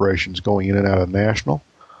the operations going in and out of National,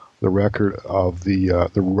 the record of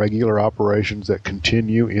the regular operations that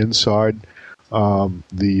continue inside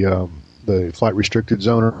the flight restricted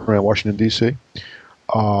zone around Washington, D.C.,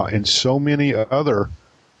 and so many other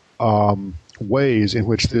ways in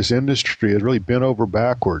which this industry has really bent over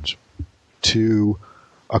backwards to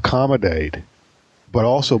accommodate, but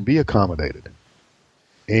also be accommodated.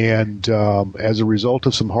 And as a result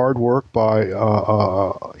of some hard work by a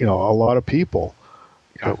lot of people,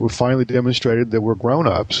 we've finally demonstrated that we're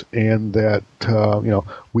grown-ups and that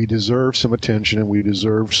we deserve some attention and we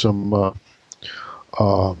deserve some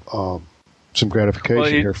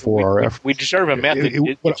gratification here for our efforts. We deserve a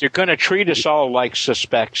method. If you're going to treat us all like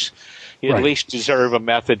suspects, you at least deserve a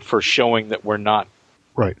method for showing that we're not.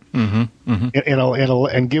 Right, and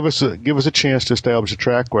give us a chance to establish a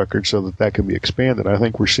track record so that can be expanded. I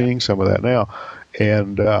think we're seeing some of that now,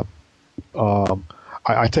 and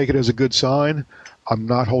I take it as a good sign. I'm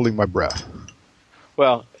not holding my breath.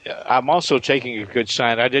 Well, I'm also taking a good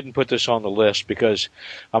sign. I didn't put this on the list because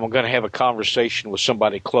I'm going to have a conversation with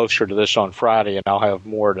somebody closer to this on Friday, and I'll have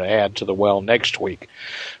more to add to the well next week.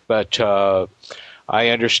 But I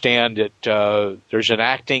understand that there's an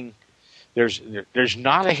acting. There's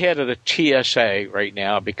not a head of the TSA right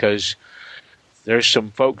now because there's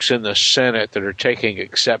some folks in the Senate that are taking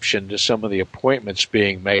exception to some of the appointments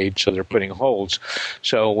being made, so they're putting holds.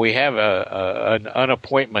 So we have an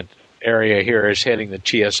unappointment area here as heading the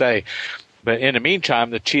TSA. But in the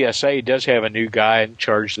meantime, the TSA does have a new guy in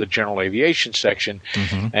charge of the general aviation section,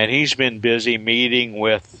 and he's been busy meeting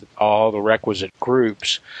with all the requisite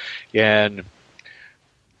groups. And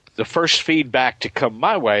the first feedback to come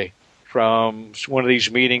my way from one of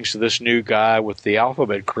these meetings to this new guy with the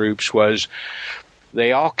alphabet groups was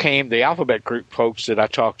the alphabet group folks that I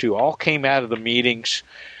talked to all came out of the meetings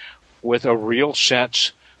with a real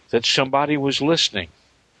sense that somebody was listening.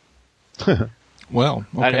 Well,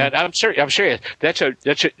 okay. And I'm serious. That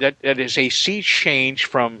is a sea change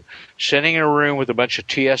from sitting in a room with a bunch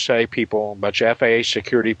of TSA people, a bunch of FAA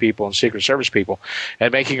security people, and Secret Service people,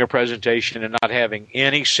 and making a presentation and not having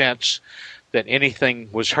any sense that anything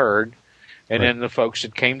was heard. And then the folks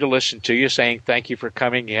that came to listen to you saying, thank you for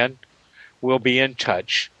coming in, we'll be in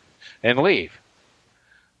touch, and leave.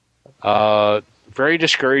 Very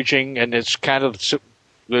discouraging, and it's kind of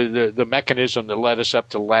the mechanism that led us up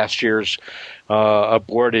to last year's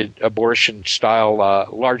abortion-style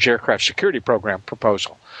large aircraft security program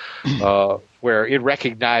proposal, where it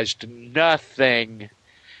recognized nothing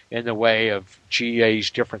in the way of GA's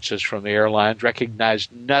differences from the airlines,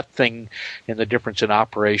 recognized nothing in the difference in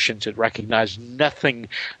operations. It recognized nothing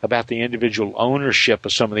about the individual ownership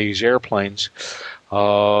of some of these airplanes.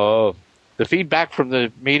 The feedback from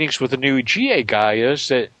the meetings with the new GA guy is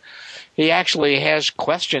that he actually has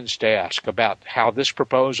questions to ask about how this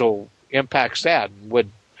proposal impacts that.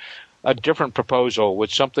 Would a different proposal, would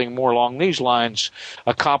something more along these lines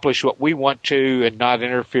accomplish what we want to and not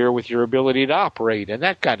interfere with your ability to operate and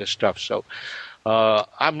that kind of stuff? So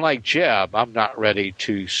I'm like Jeb. I'm not ready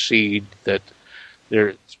to cede that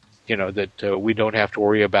we don't have to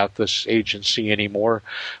worry about this agency anymore.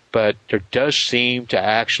 But there does seem to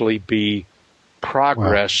actually be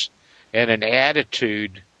progress and an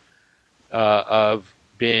attitude of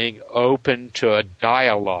being open to a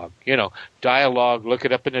dialogue. Dialogue, look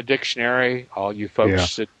it up in the dictionary, all you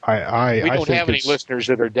folks. Yeah. We don't have any listeners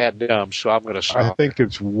that are that dumb, so I'm going to stop. I think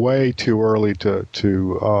it's way too early to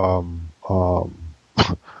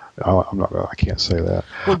I can't say that.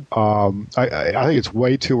 I think it's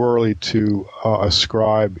way too early to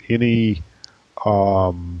ascribe any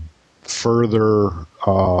further,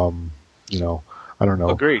 I don't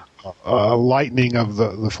know. Agreed. Lightning of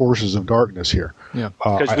the forces of darkness here. Yeah.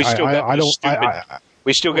 Because we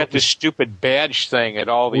still got this stupid badge thing at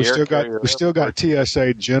all the we still got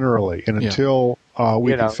TSA generally, and until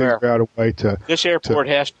we can figure out a way to this airport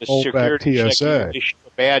has to security check TSA issue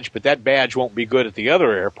a badge, but that badge won't be good at the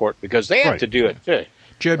other airport because they have to do it too.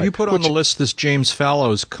 Jeb, you put on the list this James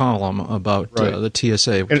Fallows column about the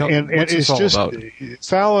TSA. And what's this all about?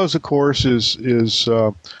 Fallows, of course, is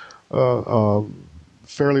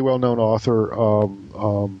fairly well-known author.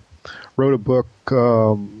 Wrote a book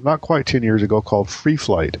not quite 10 years ago called Free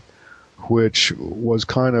Flight, which was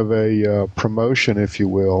kind of a promotion, if you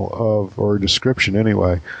will, or a description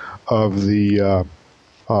anyway, of the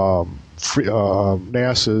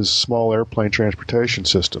NASA's Small Airplane Transportation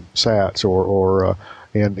System, SATS,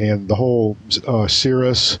 and the whole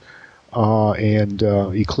Cirrus and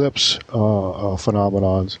Eclipse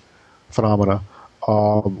phenomena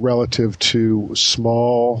relative to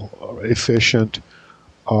small, efficient,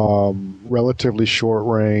 relatively short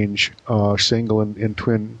range, single and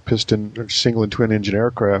twin engine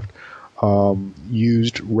aircraft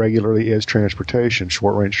used regularly as transportation,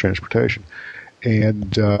 short range transportation.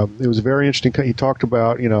 And it was very interesting. He talked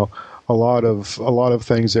about, a lot of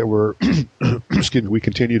things that were excuse me, we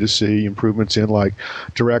continue to see improvements in, like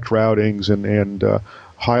direct routings and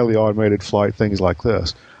highly automated flight, things like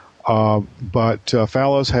this. But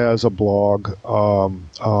Fallows has a blog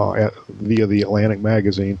via the Atlantic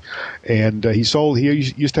magazine, and he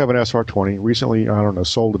used to have an SR-20. Recently,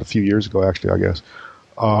 sold it a few years ago, actually, I guess.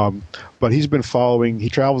 But he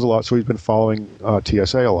travels a lot, so he's been following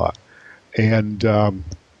TSA a lot. And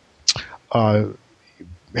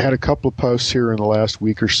had a couple of posts here in the last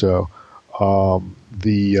week or so.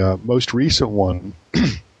 The most recent one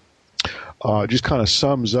just kind of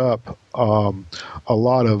sums up a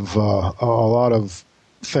lot of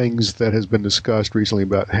things that have been discussed recently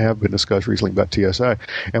about TSA.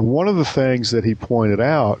 And one of the things that he pointed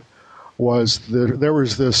out was that there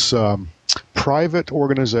was this private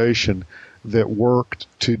organization that worked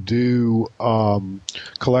to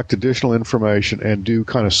collect additional information and do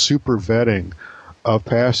kind of super vetting of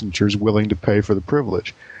passengers willing to pay for the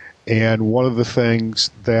privilege. And one of the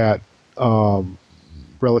things that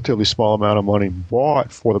relatively small amount of money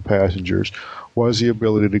bought for the passengers was the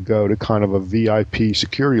ability to go to kind of a VIP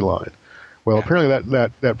security line. Well,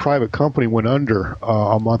 apparently that private company went under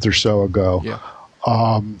a month or so ago. Yeah.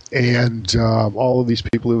 And all of these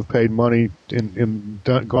people who have paid money and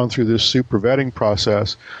gone through this super vetting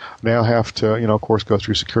process now have to, of course, go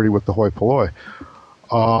through security with the hoi polloi.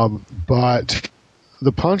 But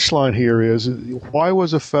the punchline here is, why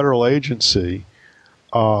was a federal agency,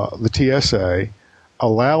 the TSA,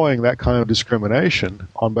 allowing that kind of discrimination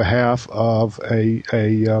on behalf of a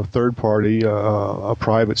third party, a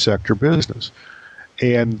private sector business?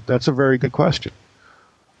 And that's a very good question.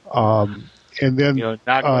 And then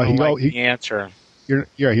not going to like the answer. You're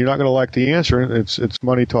not going to like the answer. It's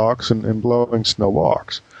money talks and blowing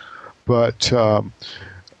snowballs. But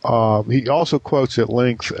he also quotes at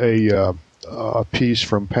length a piece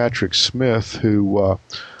from Patrick Smith, who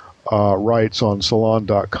writes on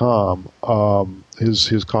Salon.com.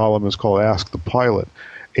 His column is called Ask the Pilot.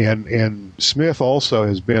 And Smith also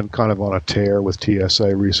has been kind of on a tear with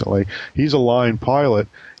TSA recently. He's a line pilot,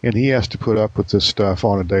 and he has to put up with this stuff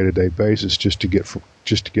on a day-to-day basis just to get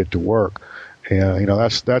to work. And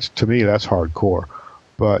that's to me, that's hardcore.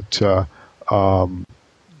 But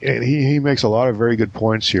and he makes a lot of very good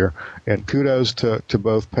points here. And kudos to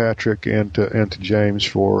both Patrick and to James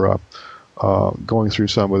for going through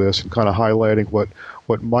some of this and kind of highlighting what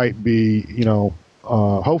might be,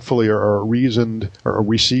 hopefully are reasoned or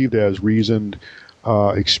received as reasoned,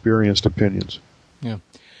 experienced opinions. Yeah.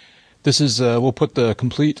 This is we'll put the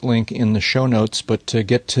complete link in the show notes, but to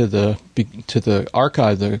get to the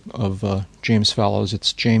archive of James Fallows,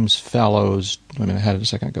 it's James Fallows. I had it a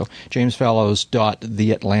second ago.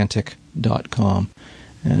 JamesFallows.theatlantic.com,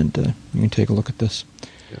 and you can take a look at this.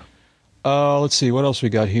 Let's see what else we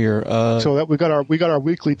got here. So that we got our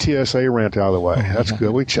weekly TSA rant out of the way. That's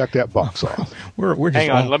good. We checked that box off. We're just hang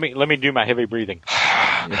on. Let me do my heavy breathing.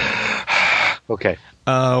 Okay.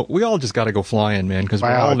 We all just got to go flying, man, because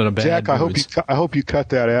we're all in a bad Jack, mood. I hope you cut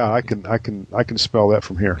that out. I can smell that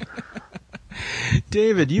from here.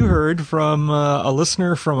 David, you heard from a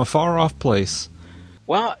listener from a far off place.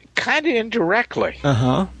 Well, kind of indirectly.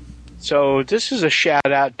 Uh-huh. So this is a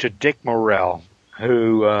shout out to Dick Morrell,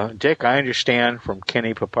 who, Dick, I understand from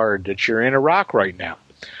Kenny Papard that you're in Iraq right now.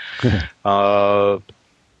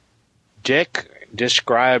 Dick,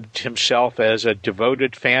 described himself as a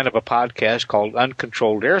devoted fan of a podcast called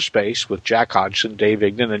Uncontrolled Airspace with Jack Hodgson, Dave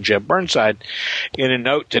Ignan, and Jeb Burnside in a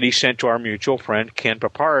note that he sent to our mutual friend Ken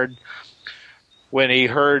Papard when he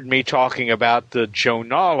heard me talking about the Joe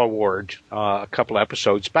Nall Award a couple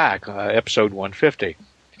episodes back, episode 150.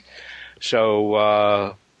 So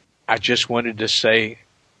I just wanted to say,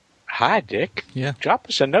 hi, Dick. Yeah. Drop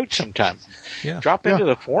us a note sometime. Yeah. Drop into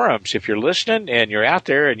the forums if you're listening and you're out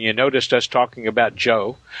there and you noticed us talking about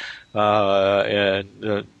Joe and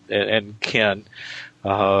Ken.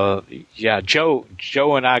 Joe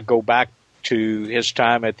and I go back to his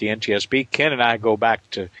time at the NTSB. Ken and I go back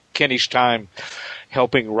to Kenny's time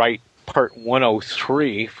helping write Part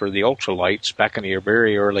 103 for the Ultralights back in the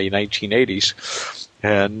very early 1980s.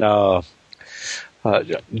 And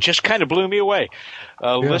just kind of blew me away.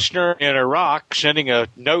 A listener in Iraq sending a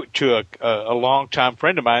note to a longtime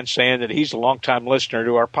friend of mine saying that he's a longtime listener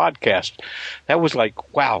to our podcast. That was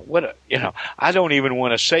like, wow, I don't even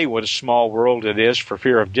want to say what a small world it is for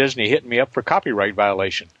fear of Disney hitting me up for copyright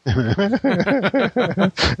violation.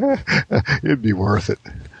 It'd be worth it.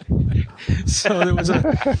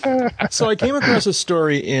 So I came across a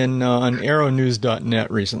story on aeronews.net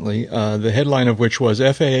recently, the headline of which was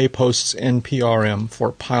FAA posts NPRM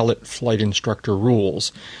for pilot flight instructor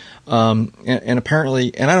rules. And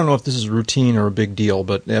apparently, and I don't know if this is routine or a big deal,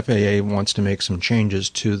 but the FAA wants to make some changes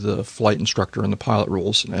to the flight instructor and the pilot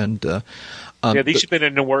rules. And these have been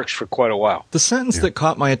in the works for quite a while. The sentence that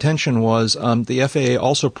caught my attention was the FAA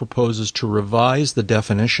also proposes to revise the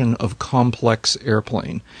definition of complex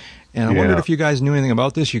airplane. And I wondered if you guys knew anything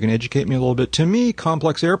about this. You can educate me a little bit. To me,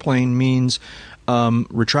 complex airplane means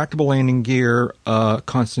retractable landing gear,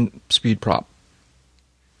 constant speed prop.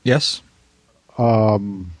 Yes?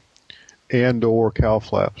 And or cow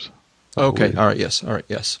flaps. Okay. All right. Yes.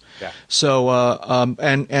 Yeah. So,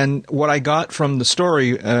 and what I got from the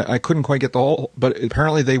story, I couldn't quite get the whole, but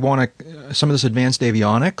apparently they want some of this advanced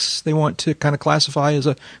avionics they want to kind of classify as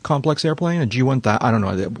a complex airplane, a G1000. I don't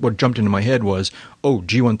know. What jumped into my head was,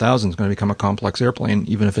 G1000 is going to become a complex airplane,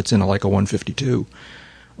 even if it's in like a 152.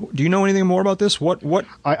 Do you know anything more about this? What?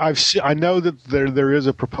 I know that there is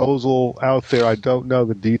a proposal out there. I don't know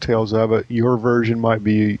the details of it. Your version might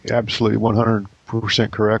be absolutely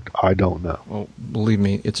 100% correct. I don't know. Well, believe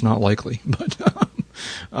me, it's not likely. But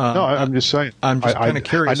no, I'm just saying. I'm just kind of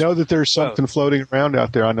curious. I know that there's something floating around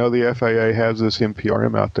out there. I know the FAA has this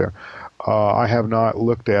NPRM out there. I have not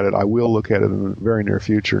looked at it. I will look at it in the very near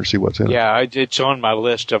future and see what's in it. Yeah, it's on my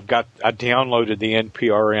list. I downloaded the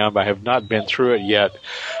NPRM. I have not been through it yet.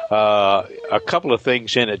 A couple of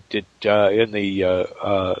things in it in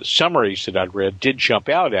the summaries that I'd read did jump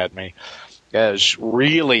out at me as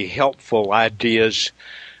really helpful ideas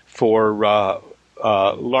for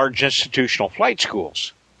large institutional flight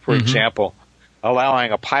schools. For example,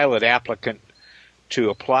 allowing a pilot applicant to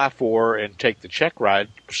apply for and take the check ride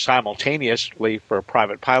simultaneously for a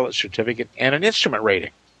private pilot certificate and an instrument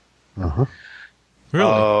rating. Uh-huh.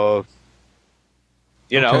 Really?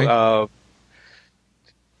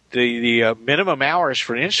 The minimum hours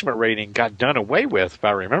for an instrument rating got done away with, if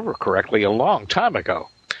I remember correctly, a long time ago.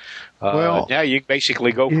 Now you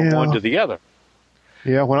basically go from one to the other.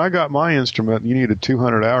 Yeah, when I got my instrument, you needed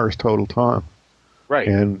 200 hours total time. Right.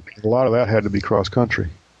 And a lot of that had to be cross-country.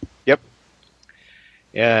 Yep.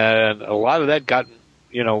 And a lot of that got,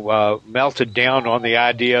 melted down on the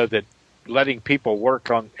idea that letting people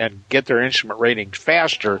work on and get their instrument ratings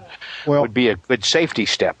faster would be a good safety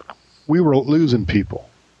step. We were losing people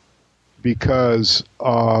because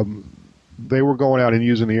they were going out and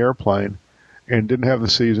using the airplane and didn't have the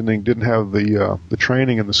seasoning, didn't have the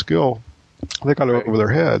training and the skill. They got it over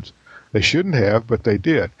their heads. They shouldn't have, but they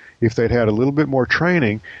did. If they'd had a little bit more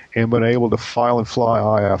training and been able to file and fly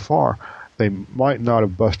IFR, they might not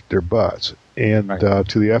have busted their butts. And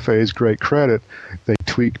to the FAA's great credit, they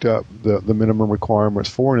tweaked up the minimum requirements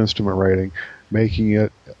for an instrument rating, making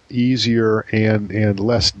it easier and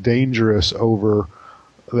less dangerous over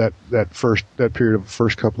that period of the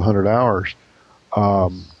first couple of 100 hours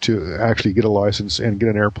to actually get a license and get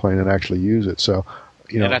an airplane and actually use it. So,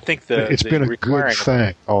 and I think it's been a good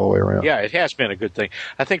thing all the way around. Yeah, it has been a good thing.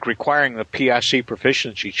 I think requiring the PIC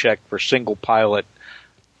proficiency check for single pilot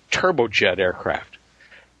turbojet aircraft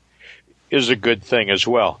is a good thing as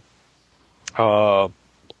well. It's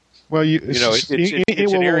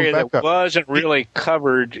an area that wasn't really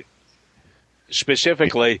covered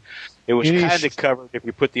specifically. It was kind of covered if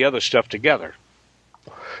you put the other stuff together.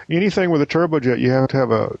 Anything with a turbojet, you have to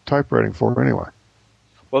have a type rating for anyway.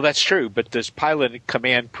 Well, that's true, but this pilot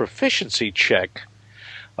command proficiency check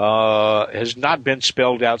has not been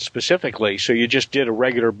spelled out specifically, so you just did a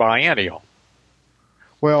regular biennial.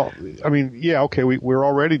 Well, I mean, yeah, okay, we're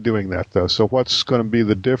already doing that, though. So what's going to be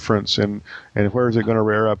the difference, and where is it going to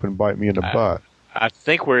rear up and bite me in the butt? I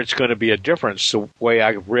think where it's going to be a difference, the way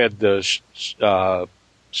I read the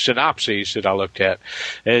synopses that I looked at,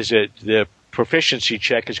 is that the proficiency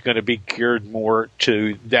check is going to be geared more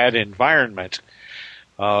to that environment,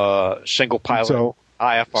 single pilot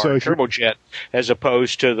IFR turbojet, as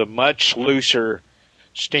opposed to the much looser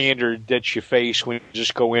standard that you face when you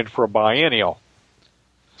just go in for a biennial.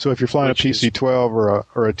 So if you're flying a PC-12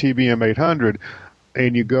 or a TBM 800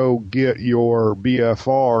 and you go get your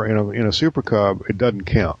BFR in a Super Cub, it doesn't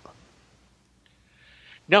count.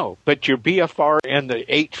 No, but your BFR in the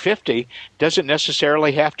 850 doesn't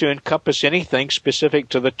necessarily have to encompass anything specific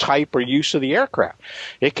to the type or use of the aircraft.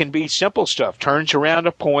 It can be simple stuff: turns around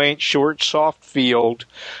a point, short, soft field,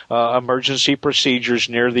 emergency procedures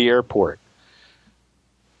near the airport.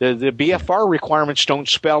 The BFR requirements don't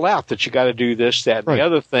spell out that you got to do this, that, and the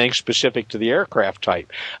other thing specific to the aircraft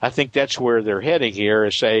type. I think that's where they're heading here,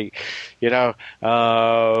 is say,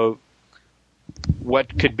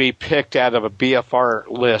 what could be picked out of a BFR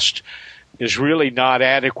list is really not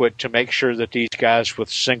adequate to make sure that these guys with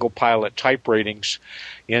single pilot type ratings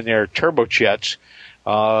in their turbojets,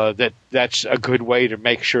 that's a good way to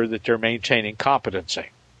make sure that they're maintaining competency.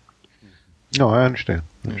 No, I understand.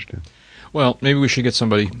 Well, maybe we should get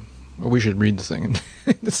somebody, or we should read the thing.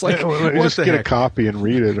 It's like, let's get a copy and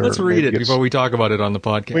read it. Let's read it before we talk about it on the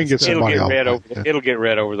podcast. We can get somebody It'll get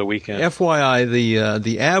read over the weekend. FYI,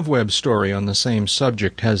 the AvWeb story on the same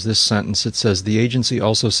subject has this sentence. It says, the agency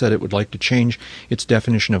also said it would like to change its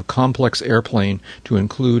definition of complex airplane to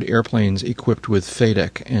include airplanes equipped with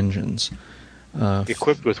FADEC engines.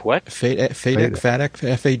 Equipped with what? FADEC,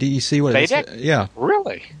 FADEC, what is it? Yeah.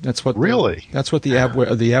 Really? That's what the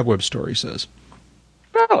AvWeb story says.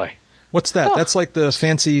 Really? What's that? Huh. That's like the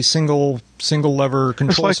fancy single lever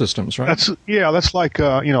control systems, right? That's like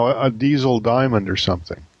a diesel Diamond or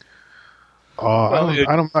something.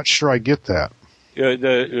 I'm not sure I get that.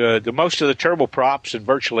 The most of the turboprops and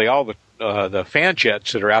virtually all the fan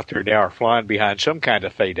jets that are out there now are flying behind some kind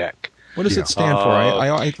of FADEC. What does it stand for?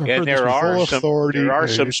 I've heard and there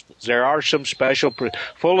are some special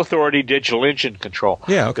full authority digital engine control.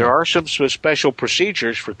 Yeah, okay. There are some special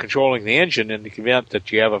procedures for controlling the engine in the event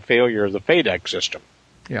that you have a failure of the FADEC system.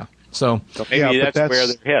 Yeah. So maybe that's where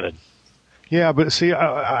they're headed. Yeah, but see,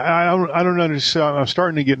 I don't understand. I'm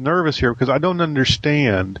starting to get nervous here because I don't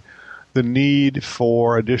understand the need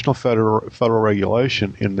for additional federal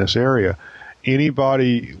regulation in this area.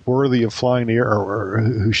 Anybody worthy of flying the or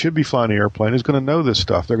who should be flying the airplane is going to know this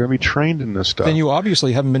stuff. They're going to be trained in this stuff. Then you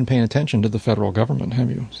obviously haven't been paying attention to the federal government,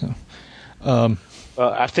 have you? So,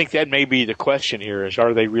 I think that may be the question here: is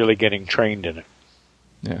are they really getting trained in it?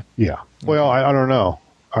 Yeah. Yeah. Well, I don't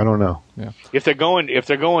know. Yeah. If they're going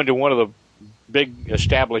to one of the big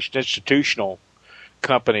established institutional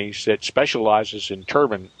companies that specializes in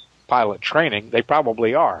turbine pilot training, they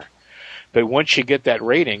probably are. But once you get that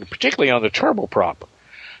rating, particularly on the turboprop,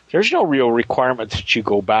 there's no real requirement that you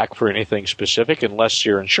go back for anything specific unless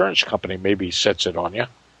your insurance company maybe sets it on you.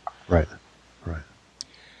 Right.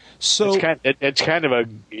 So it's kind of a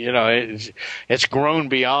it's grown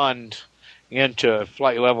beyond into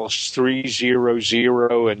flight levels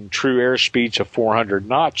 300 and true airspeeds of 400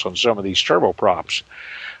 knots on some of these turboprops.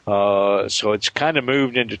 So it's kind of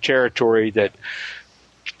moved into territory that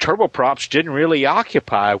turboprops didn't really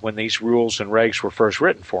occupy when these rules and regs were first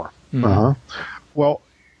written for them. Uh-huh. Well,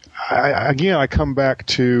 I come back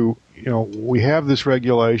to, we have this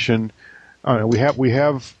regulation. We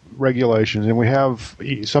have regulations, and we have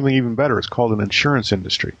something even better. It's called an insurance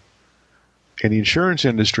industry. And the insurance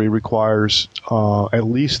industry requires at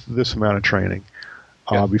least this amount of training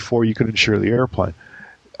before you can insure the airplane.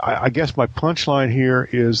 I guess my punchline here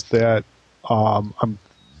is that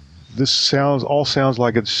this sounds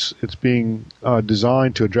like it's being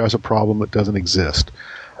designed to address a problem that doesn't exist.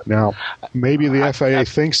 Now, maybe the FAA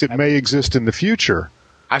thinks it may exist in the future.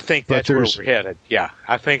 I think that's where we're headed. Yeah,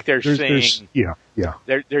 I think they're seeing.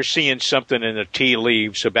 They're seeing something in the tea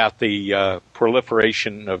leaves about the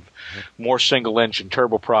proliferation of more single-engine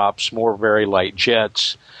turboprops, more very light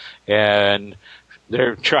jets, and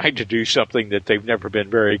they're trying to do something that they've never been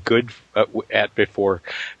very good at before.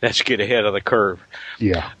 Let's get ahead of the curve.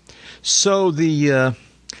 Yeah. So the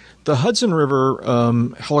Hudson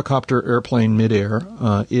River helicopter airplane midair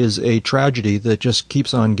is a tragedy that just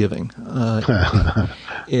keeps on giving. I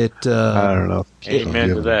don't know. Amen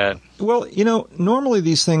to that. Well, normally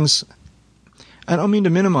these things, I don't mean to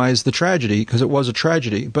minimize the tragedy, because it was a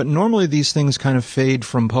tragedy, but normally these things kind of fade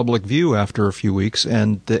from public view after a few weeks,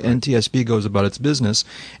 and the NTSB goes about its business,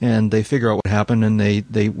 and they figure out what happened, and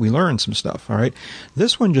we learn some stuff, all right?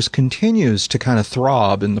 This one just continues to kind of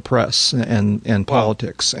throb in the press and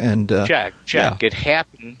politics. And Jack, yeah.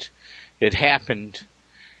 It happened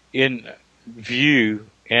in view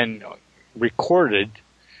and recorded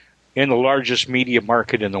in the largest media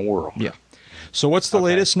market in the world. Yeah. So what's the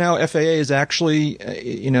latest now? FAA is actually,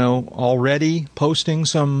 already posting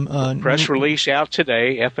some press release out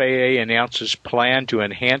today. FAA announces plan to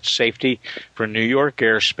enhance safety for New York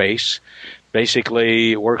airspace.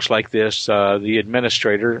 Basically, it works like this: the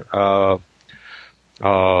administrator,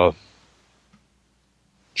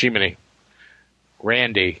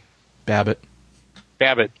 Randy Babbitt.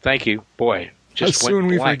 Thank you, boy. Just soon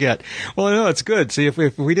we forget. Well, I know it's good. See, if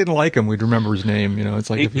we didn't like him, we'd remember his name. It's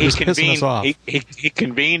like if he was pissing us off. He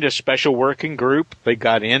convened a special working group. They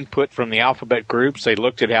got input from the alphabet groups. They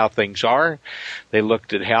looked at how things are. They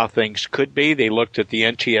looked at how things could be. They looked at the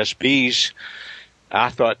NTSB's,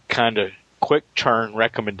 I thought, kind of quick turn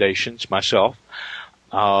recommendations myself,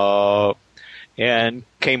 and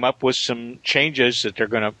came up with some changes that they're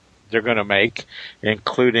going to make,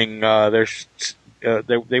 including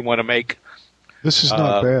they want to make. This is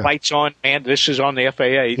not bad. Lights on, and this is on the FAA.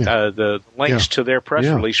 Yeah. The links to their press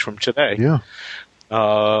release from today. Yeah.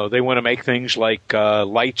 They want to make things like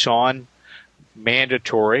lights on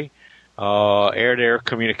mandatory, air-to-air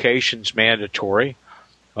communications mandatory.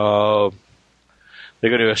 They're going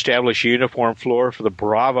to establish a uniform floor for the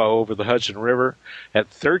Bravo over the Hudson River at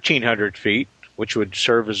 1,300 feet, which would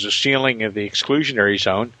serve as the ceiling of the exclusionary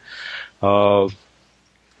zone.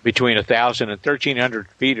 Between 1,000 and 1,300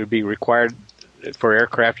 feet would be required for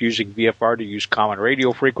aircraft using VFR to use common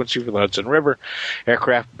radio frequency for the Hudson River.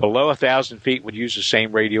 Aircraft below 1,000 feet would use the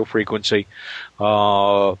same radio frequency.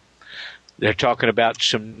 They're talking about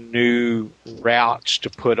some new routes to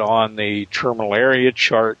put on the terminal area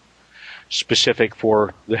chart specific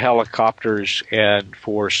for the helicopters and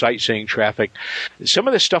for sightseeing traffic. Some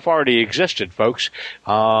of this stuff already existed, folks.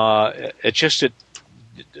 It's just that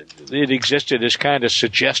it existed as kind of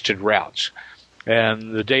suggested routes.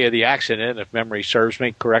 And the day of the accident, if memory serves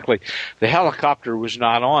me correctly, the helicopter was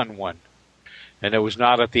not on one. And it was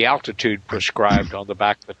not at the altitude prescribed on the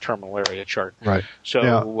back of the terminal area chart. Right.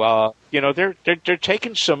 So, they're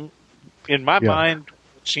taking some, in my mind,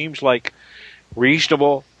 it seems like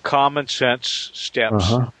reasonable, common sense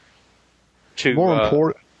steps to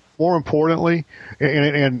more importantly,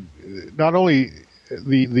 and not only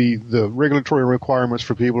the regulatory requirements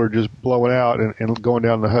for people are just blowing out and going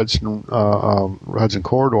down the Hudson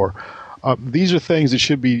corridor. These are things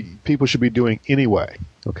that people should be doing anyway.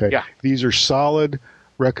 Okay. Yeah. These are solid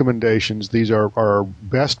recommendations. These are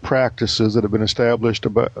best practices that have been established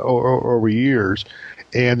over years.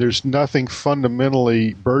 And there's nothing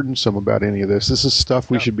fundamentally burdensome about any of this. This is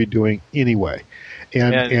stuff we should be doing anyway.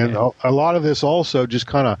 And a lot of this also just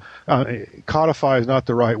kind of codify is not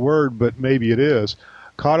the right word, but maybe it is.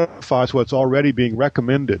 Codifies what's already being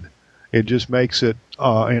recommended. It just makes it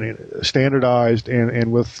standardized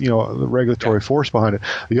and with the regulatory force behind it.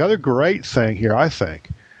 The other great thing here, I think,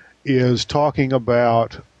 is talking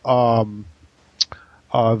about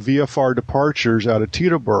VFR departures out of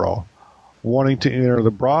Teterboro wanting to enter the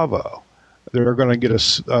Bravo. They're going to get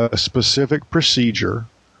a specific procedure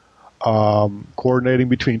coordinating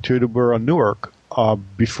between Teterboro and Newark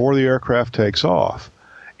before the aircraft takes off,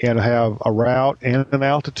 and have a route and an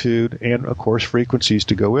altitude and, of course, frequencies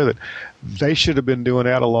to go with it. They should have been doing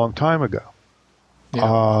that a long time ago.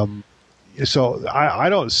 Yeah. So I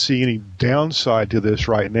don't see any downside to this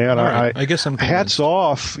right now. And I guess I'm convinced. Hats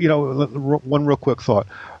off. One real quick thought.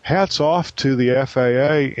 Hats off to the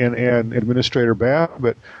FAA and Administrator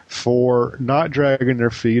Babbitt for not dragging their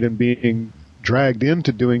feet and being dragged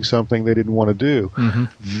into doing something they didn't want to do.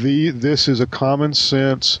 Mm-hmm. This is a common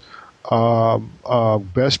sense,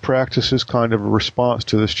 best practices kind of a response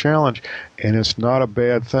to this challenge, and it's not a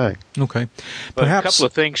bad thing. Okay. But a couple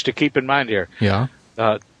of things to keep in mind here. Yeah.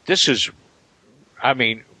 This is,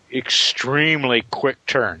 extremely quick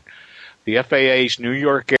turn. The FAA's New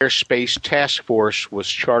York Airspace Task Force was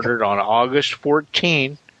chartered on August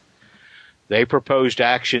 14. They proposed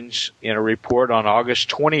actions in a report on August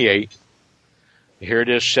 28. Here it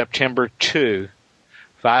is, September 2.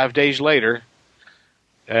 5 days later,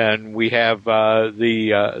 and we have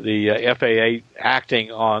the FAA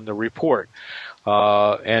acting on the report.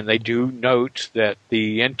 And they do note that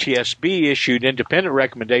the NTSB issued independent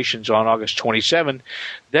recommendations on August 27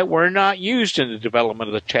 that were not used in the development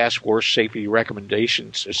of the task force safety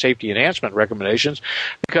enhancement recommendations,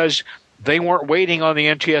 because they weren't waiting on the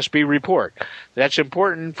NTSB report. That's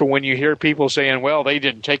important for when you hear people saying, well, they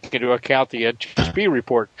didn't take into account the NTSB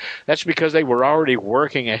report. That's because they were already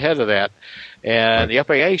working ahead of that. And the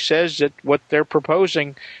FAA says that what they're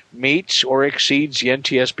proposing meets or exceeds the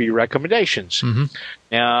NTSB recommendations. Mm-hmm.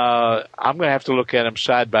 Now, I'm going to have to look at them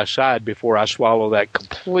side by side before I swallow that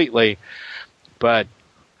completely. But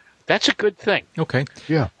that's a good thing. Okay.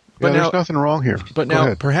 Yeah. But there's nothing wrong here. But Go now,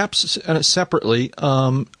 ahead. perhaps separately,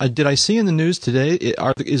 did I see in the news today,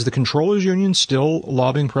 is the Controllers Union still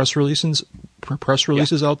lobbying press releases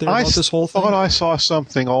out there about this whole thing? I thought I saw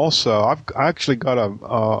something also. I actually got an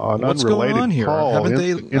What's unrelated going on here? call Haven't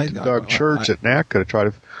they, into Doug Church at NACA to try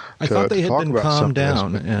to I thought they had been calmed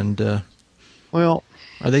down, and well,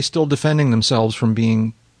 are they still defending themselves from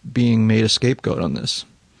being made a scapegoat on this?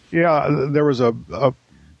 Yeah, there was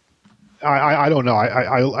I don't know.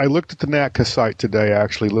 I looked at the NACA site today,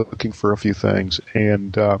 actually looking for a few things,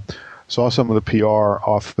 and saw some of the PR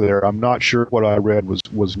off there. I'm not sure what I read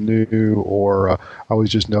was new, or I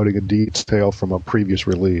was just noting a detail from a previous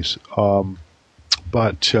release. But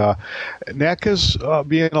NACA's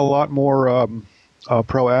being a lot more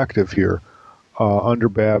proactive here under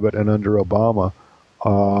Babbitt and under Obama,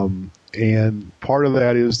 and part of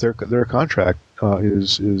that is their contract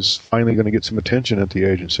is finally going to get some attention at the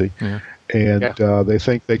agency, and they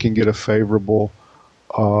think they can get a favorable.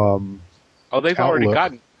 They've already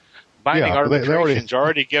gotten binding arbitrations.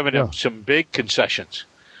 Already given them some big concessions.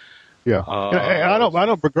 Yeah, and I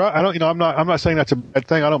don't begrudge. I'm not saying that's a bad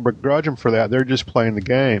thing. I don't begrudge them for that. They're just playing the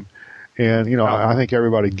game, and I think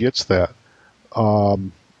everybody gets that. I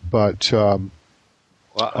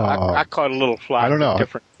caught a little flack in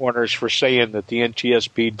different corners for saying that the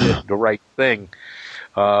NTSB did the right thing.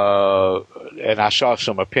 And I saw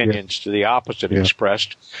some opinions to the opposite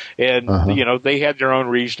expressed. And, they had their own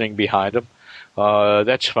reasoning behind them.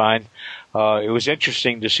 That's fine. It was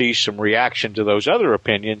interesting to see some reaction to those other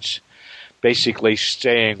opinions, basically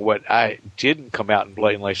saying what I didn't come out and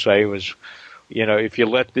blatantly say was, if you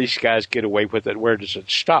let these guys get away with it, where does it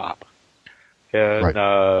stop?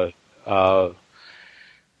 And,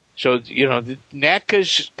 so,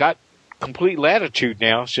 NACA's got complete latitude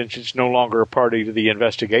now, since it's no longer a party to the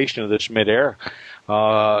investigation of this midair,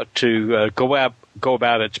 to go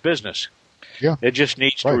about its business. Yeah. It just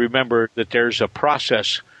needs to remember that there's a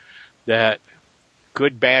process that,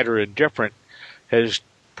 good, bad, or indifferent, has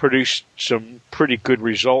produced some pretty good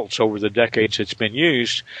results over the decades it's been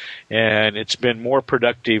used, and it's been more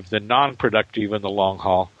productive than non-productive in the long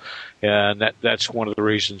haul. And that's one of the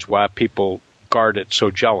reasons why people guard it so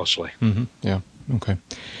jealously. Mm-hmm. Yeah. Okay.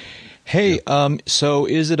 Hey, so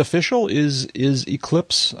is it official? Is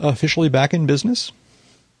Eclipse officially back in business?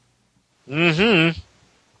 Mm-hmm.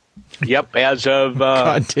 Yep, as of...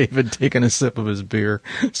 God, David taking a sip of his beer.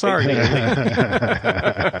 Sorry. That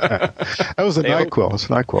was a NyQuil. It's a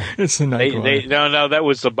NyQuil. It's a NyQuil. No, that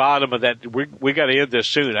was the bottom of that. We got to end this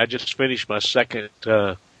soon. I just finished my second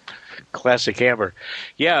classic amber.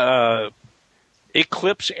 Yeah,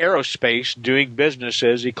 Eclipse Aerospace, doing business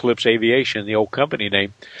as Eclipse Aviation, the old company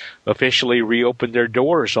name, officially reopened their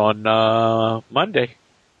doors on Monday,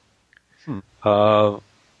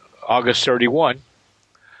 August 31.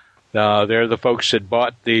 They're the folks that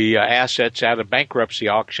bought the assets out of bankruptcy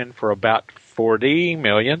auction for about $40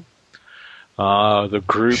 million. The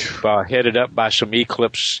group headed up by some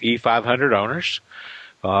Eclipse E500 owners.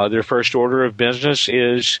 Their first order of business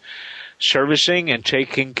is servicing and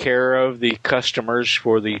taking care of the customers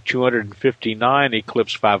for the 259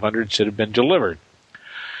 Eclipse 500s that have been delivered.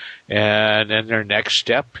 And then their next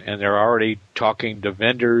step, and they're already talking to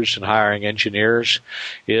vendors and hiring engineers,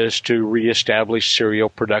 is to reestablish serial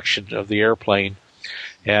production of the airplane.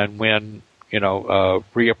 And when,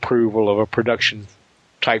 reapproval of a production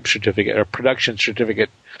type certificate, or production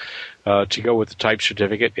certificate to go with the type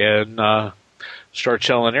certificate, and start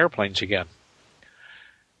selling airplanes again.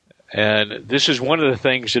 And this is one of the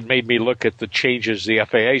things that made me look at the changes the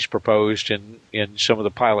FAA's proposed in some of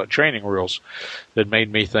the pilot training rules, that made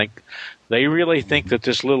me think they really think that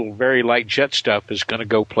this little very light jet stuff is going to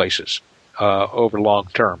go places over long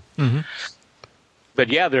term. Mm-hmm. But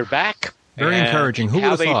yeah, they're back. Very encouraging. Who would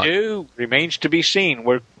have thought? How they do remains to be seen.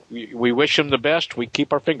 We wish them the best. We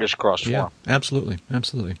keep our fingers crossed for them. Absolutely.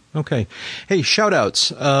 Okay. Hey,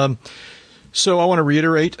 shout-outs. So I want to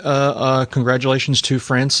reiterate congratulations to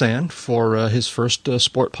Fran Sand for his first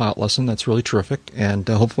sport pilot lesson. That's really terrific, and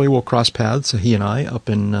hopefully we'll cross paths, he and I, up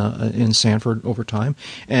in Sanford over time.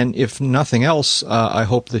 And if nothing else, I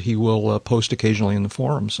hope that he will post occasionally in the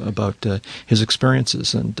forums about his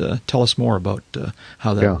experiences and tell us more about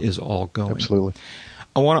how that is all going. Absolutely.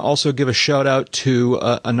 I want to also give a shout out to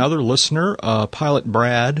another listener, Pilot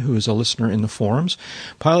Brad, who is a listener in the forums.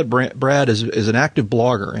 Pilot Brad is an active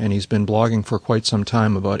blogger, and he's been blogging for quite some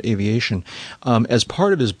time about aviation. As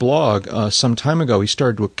part of his blog, some time ago, he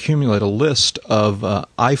started to accumulate a list of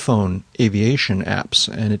iPhone aviation apps,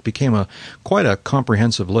 and it became quite a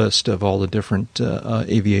comprehensive list of all the different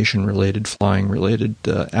aviation-related, flying-related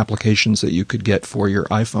applications that you could get for your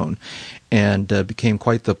iPhone, and became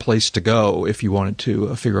quite the place to go if you wanted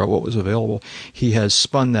to figure out what was available. He has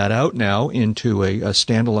spun that out now into a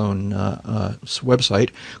standalone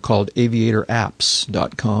website called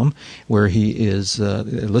aviatorapps.com, where he is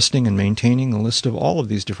listing and maintaining a list of all of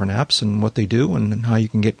these different apps and what they do and how you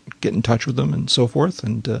can get in touch with them and so forth.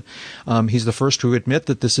 And he's the first to admit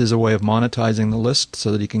that this is a way of monetizing the list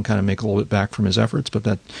so that he can kind of make a little bit back from his efforts, but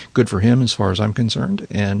that's good for him as far as I'm concerned.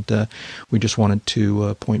 And we just wanted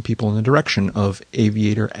to point people in the direction of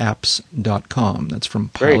aviatorapps.com. That's from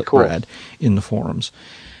Pilot Brad in the forums.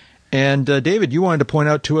 And David, you wanted to point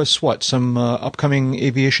out to us some upcoming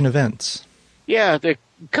aviation events. Yeah, a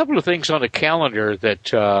couple of things on the calendar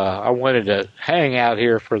that I wanted to hang out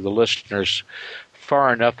here for the listeners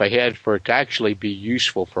far enough ahead for it to actually be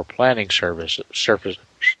useful for planning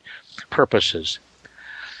purposes.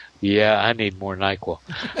 Yeah, I need more NyQuil.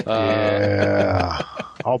 Yeah,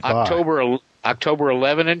 I'll buy. October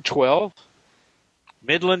 11 and 12,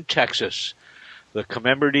 Midland, Texas, the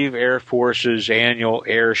Commemorative Air Force's annual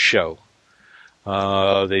air show.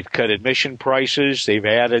 They've cut admission prices. They've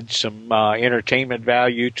added some entertainment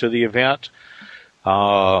value to the event.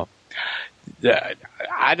 I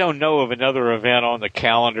don't know of another event on the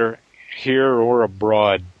calendar here or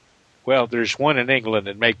abroad. Well, there's one in England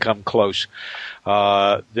that may come close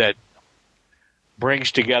that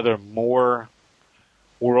brings together more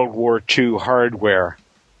World War II hardware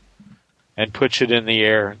and puts it in the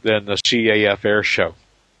air than the CAF Air Show.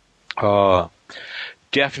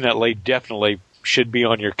 Definitely should be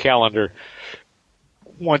on your calendar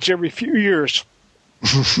once every few years.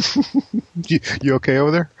 You okay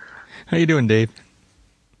over there? How you doing, Dave?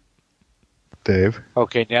 Dave?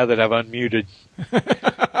 Okay, now that I've unmuted.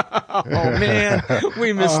 Oh, man.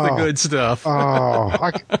 We missed the good stuff.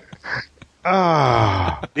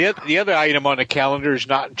 The other item on the calendar is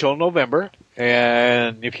not until November,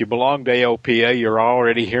 and if you belong to AOPA, you're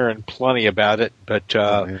already hearing plenty about it. But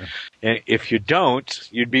if you don't,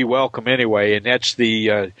 you'd be welcome anyway, and that's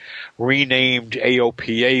the renamed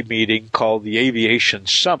AOPA meeting called the Aviation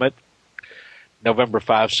Summit, November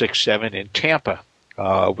 5, 6, 7 in Tampa,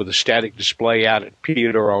 with a static display out at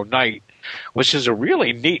Peter O'Knight, which is a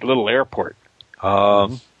really neat little airport.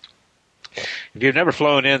 If you've never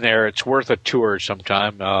flown in there, it's worth a tour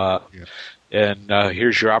sometime, and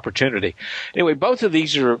here's your opportunity. Anyway, both of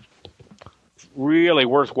these are really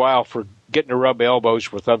worthwhile for getting to rub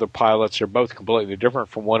elbows with other pilots. They're both completely different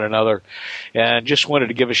from one another, and just wanted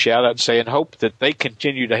to give a shout-out and say and hope that they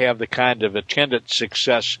continue to have the kind of attendance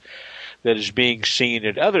success that is being seen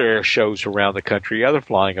at other air shows around the country, other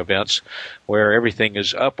flying events, where everything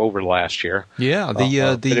is up over last year. Yeah, but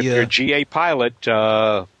if you're a GA pilot,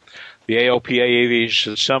 the AOPA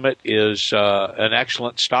Aviation Summit is an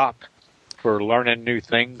excellent stop for learning new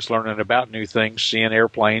things, learning about new things, seeing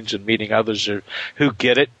airplanes and meeting others who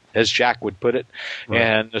get it, as Jack would put it. Right.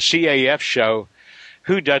 And the CAF show,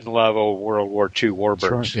 who doesn't love old World War II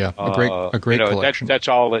warbirds? Right. Yeah, a great collection. That's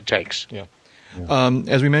all it takes. Yeah.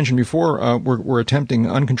 As we mentioned before, we're attempting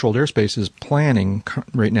uncontrolled airspaces planning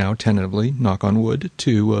right now, tentatively, knock on wood,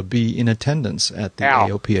 to be in attendance at the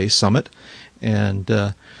AOPA Summit.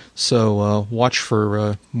 And so watch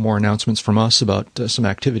for more announcements from us about some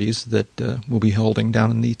activities that we'll be holding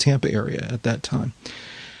down in the Tampa area at that time.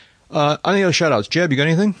 Any other shout-outs? Jeb, you got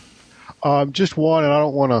anything? Just one, and I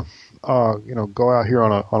don't want to go out here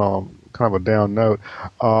on a kind of a down note.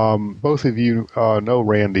 Both of you know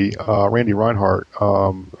Randy Reinhardt,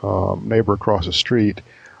 neighbor across the street,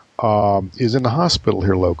 is in the hospital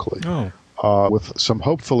here locally with some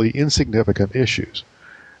hopefully insignificant issues.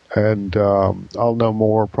 And I'll know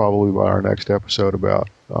more probably by our next episode about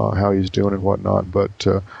how he's doing and whatnot. But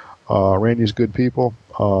Randy's good people.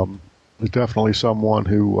 He's definitely someone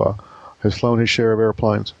who has flown his share of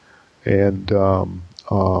airplanes. And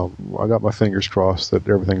I got my fingers crossed that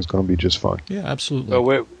everything's going to be just fine. Yeah,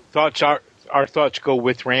 absolutely. So our thoughts go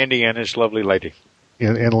with Randy and his lovely lady.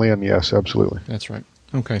 And Lynn, yes, absolutely. That's right.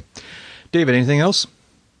 Okay. David, anything else?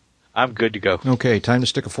 I'm good to go. Okay, time to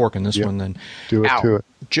stick a fork in this one then. Do it to it.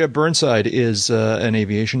 Jeb Burnside is an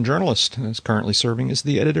aviation journalist and is currently serving as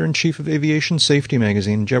the editor-in-chief of Aviation Safety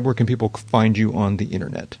Magazine. Jeb, where can people find you on the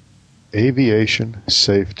internet?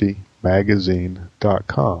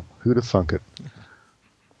 AviationSafetyMagazine.com. Who'd have thunk it?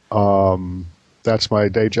 That's my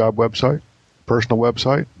day job website, personal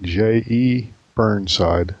website,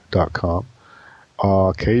 jeburnside.com.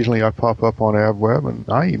 Occasionally I pop up on AvWeb, and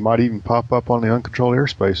I might even pop up on the Uncontrolled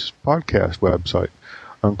Airspace podcast website,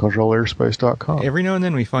 uncontrolledairspace.com. Every now and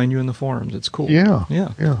then we find you in the forums. It's cool. Yeah.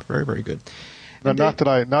 Very, very good. Now, not that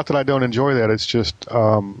I don't enjoy that. It's just You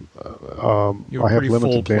have I have pretty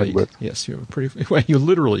limited full plate. bandwidth. Yes, you have well, you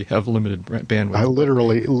literally have limited bandwidth. I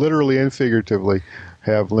literally and figuratively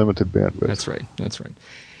have limited bandwidth. That's right.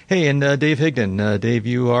 Hey, and Dave Higdon. Dave,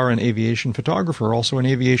 you are an aviation photographer, also an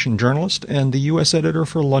aviation journalist, and the U.S. editor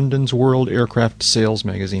for London's World Aircraft Sales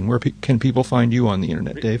magazine. Where can people find you on the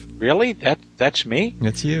internet, Dave? Really? That's me?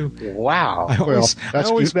 That's you. Wow.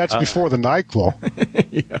 That's before the NyQuil.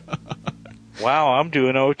 Yeah. Wow, I'm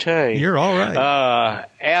doing okay. You're all right.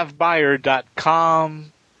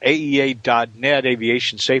 avbuyer.com, aea.net,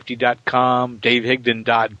 aviationsafety.com,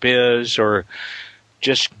 davehigdon.biz, or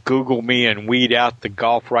just Google me and weed out the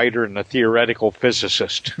golf writer and the theoretical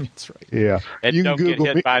physicist. That's right. Yeah. And You don't can get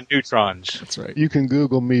Google hit by neutrons. That's right. You can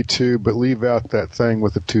Google me too, but leave out that thing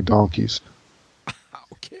with the two donkeys.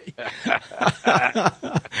 Okay.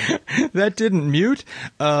 That didn't mute.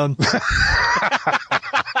 And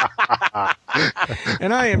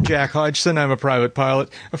I am Jack Hodgson. I'm a private pilot,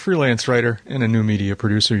 a freelance writer, and a new media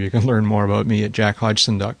producer. You can learn more about me at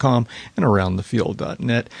jackhodgson.com and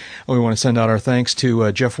aroundthefield.net. We want to send out our thanks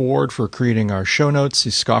to Jeff Ward for creating our show notes.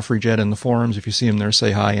 He's Scoffery Jet in the forums. If you see him there,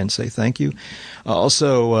 say hi and say thank you.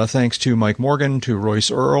 Also, thanks to Mike Morgan, to Royce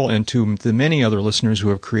Earl, and to the many other listeners who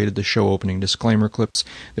have created the show opening disclaimer clips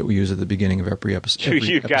that we use at the beginning of every episode.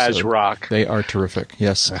 You guys rock. They are terrific,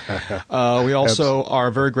 yes. We also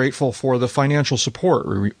are very grateful for the financial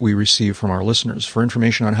support we receive from our listeners. For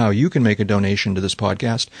information on how you can make a donation to this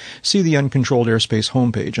podcast, see the Uncontrolled Airspace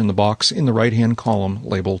homepage in the box in the right-hand column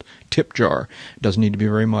labeled Tip Jar. It doesn't need to be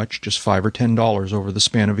very much, just $5 or $10 over the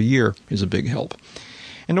span of a year is a big help.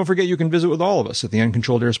 And don't forget, you can visit with all of us at the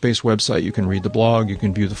Uncontrolled Airspace website. You can read the blog, you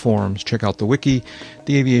can view the forums, check out the wiki,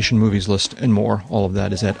 the aviation movies list, and more. All of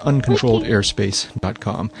that is at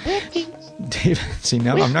uncontrolledairspace.com. David, see,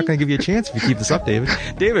 now I'm not going to give you a chance if you keep this up, David.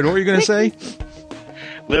 David, what were you going to say?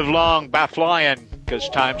 Live long by flying, because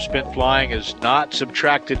time spent flying is not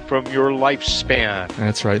subtracted from your lifespan.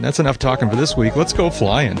 That's right. That's enough talking for this week. Let's go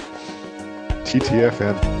flying.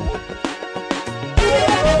 TTFN.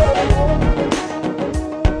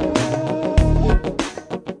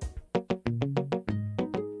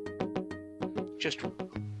 Just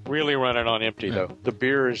really running on empty, though. The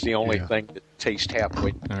beer is the only thing that tastes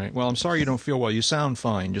halfway. All right. Well, I'm sorry you don't feel well. You sound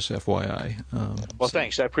fine, just FYI. Well,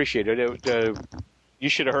 thanks. I appreciate it. You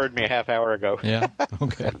should have heard me a half hour ago. Yeah?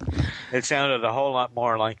 Okay. It sounded a whole lot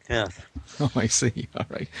more like this. Oh, I see. All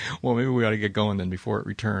right. Well, maybe we ought to get going then before it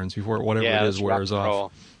returns, before whatever it is wears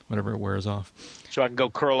off. Whatever it wears off. So I can go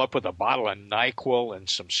curl up with a bottle of NyQuil and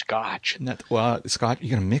some scotch. Scott, you're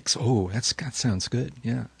going to mix? Oh, that sounds good.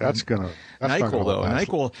 Yeah. That's NyQuil, though.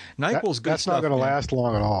 NyQuil's good that's stuff. That's not going to last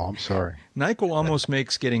long at all. I'm sorry. NyQuil almost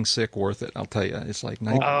makes getting sick worth it, I'll tell you. It's like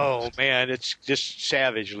NyQuil. Oh, man, it's just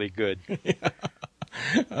savagely good. Yeah.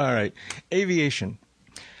 All right. Aviation.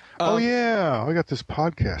 I got this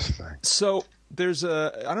podcast thing. So there's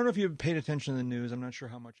I don't know if you've paid attention to the news. I'm not sure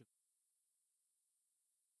how much.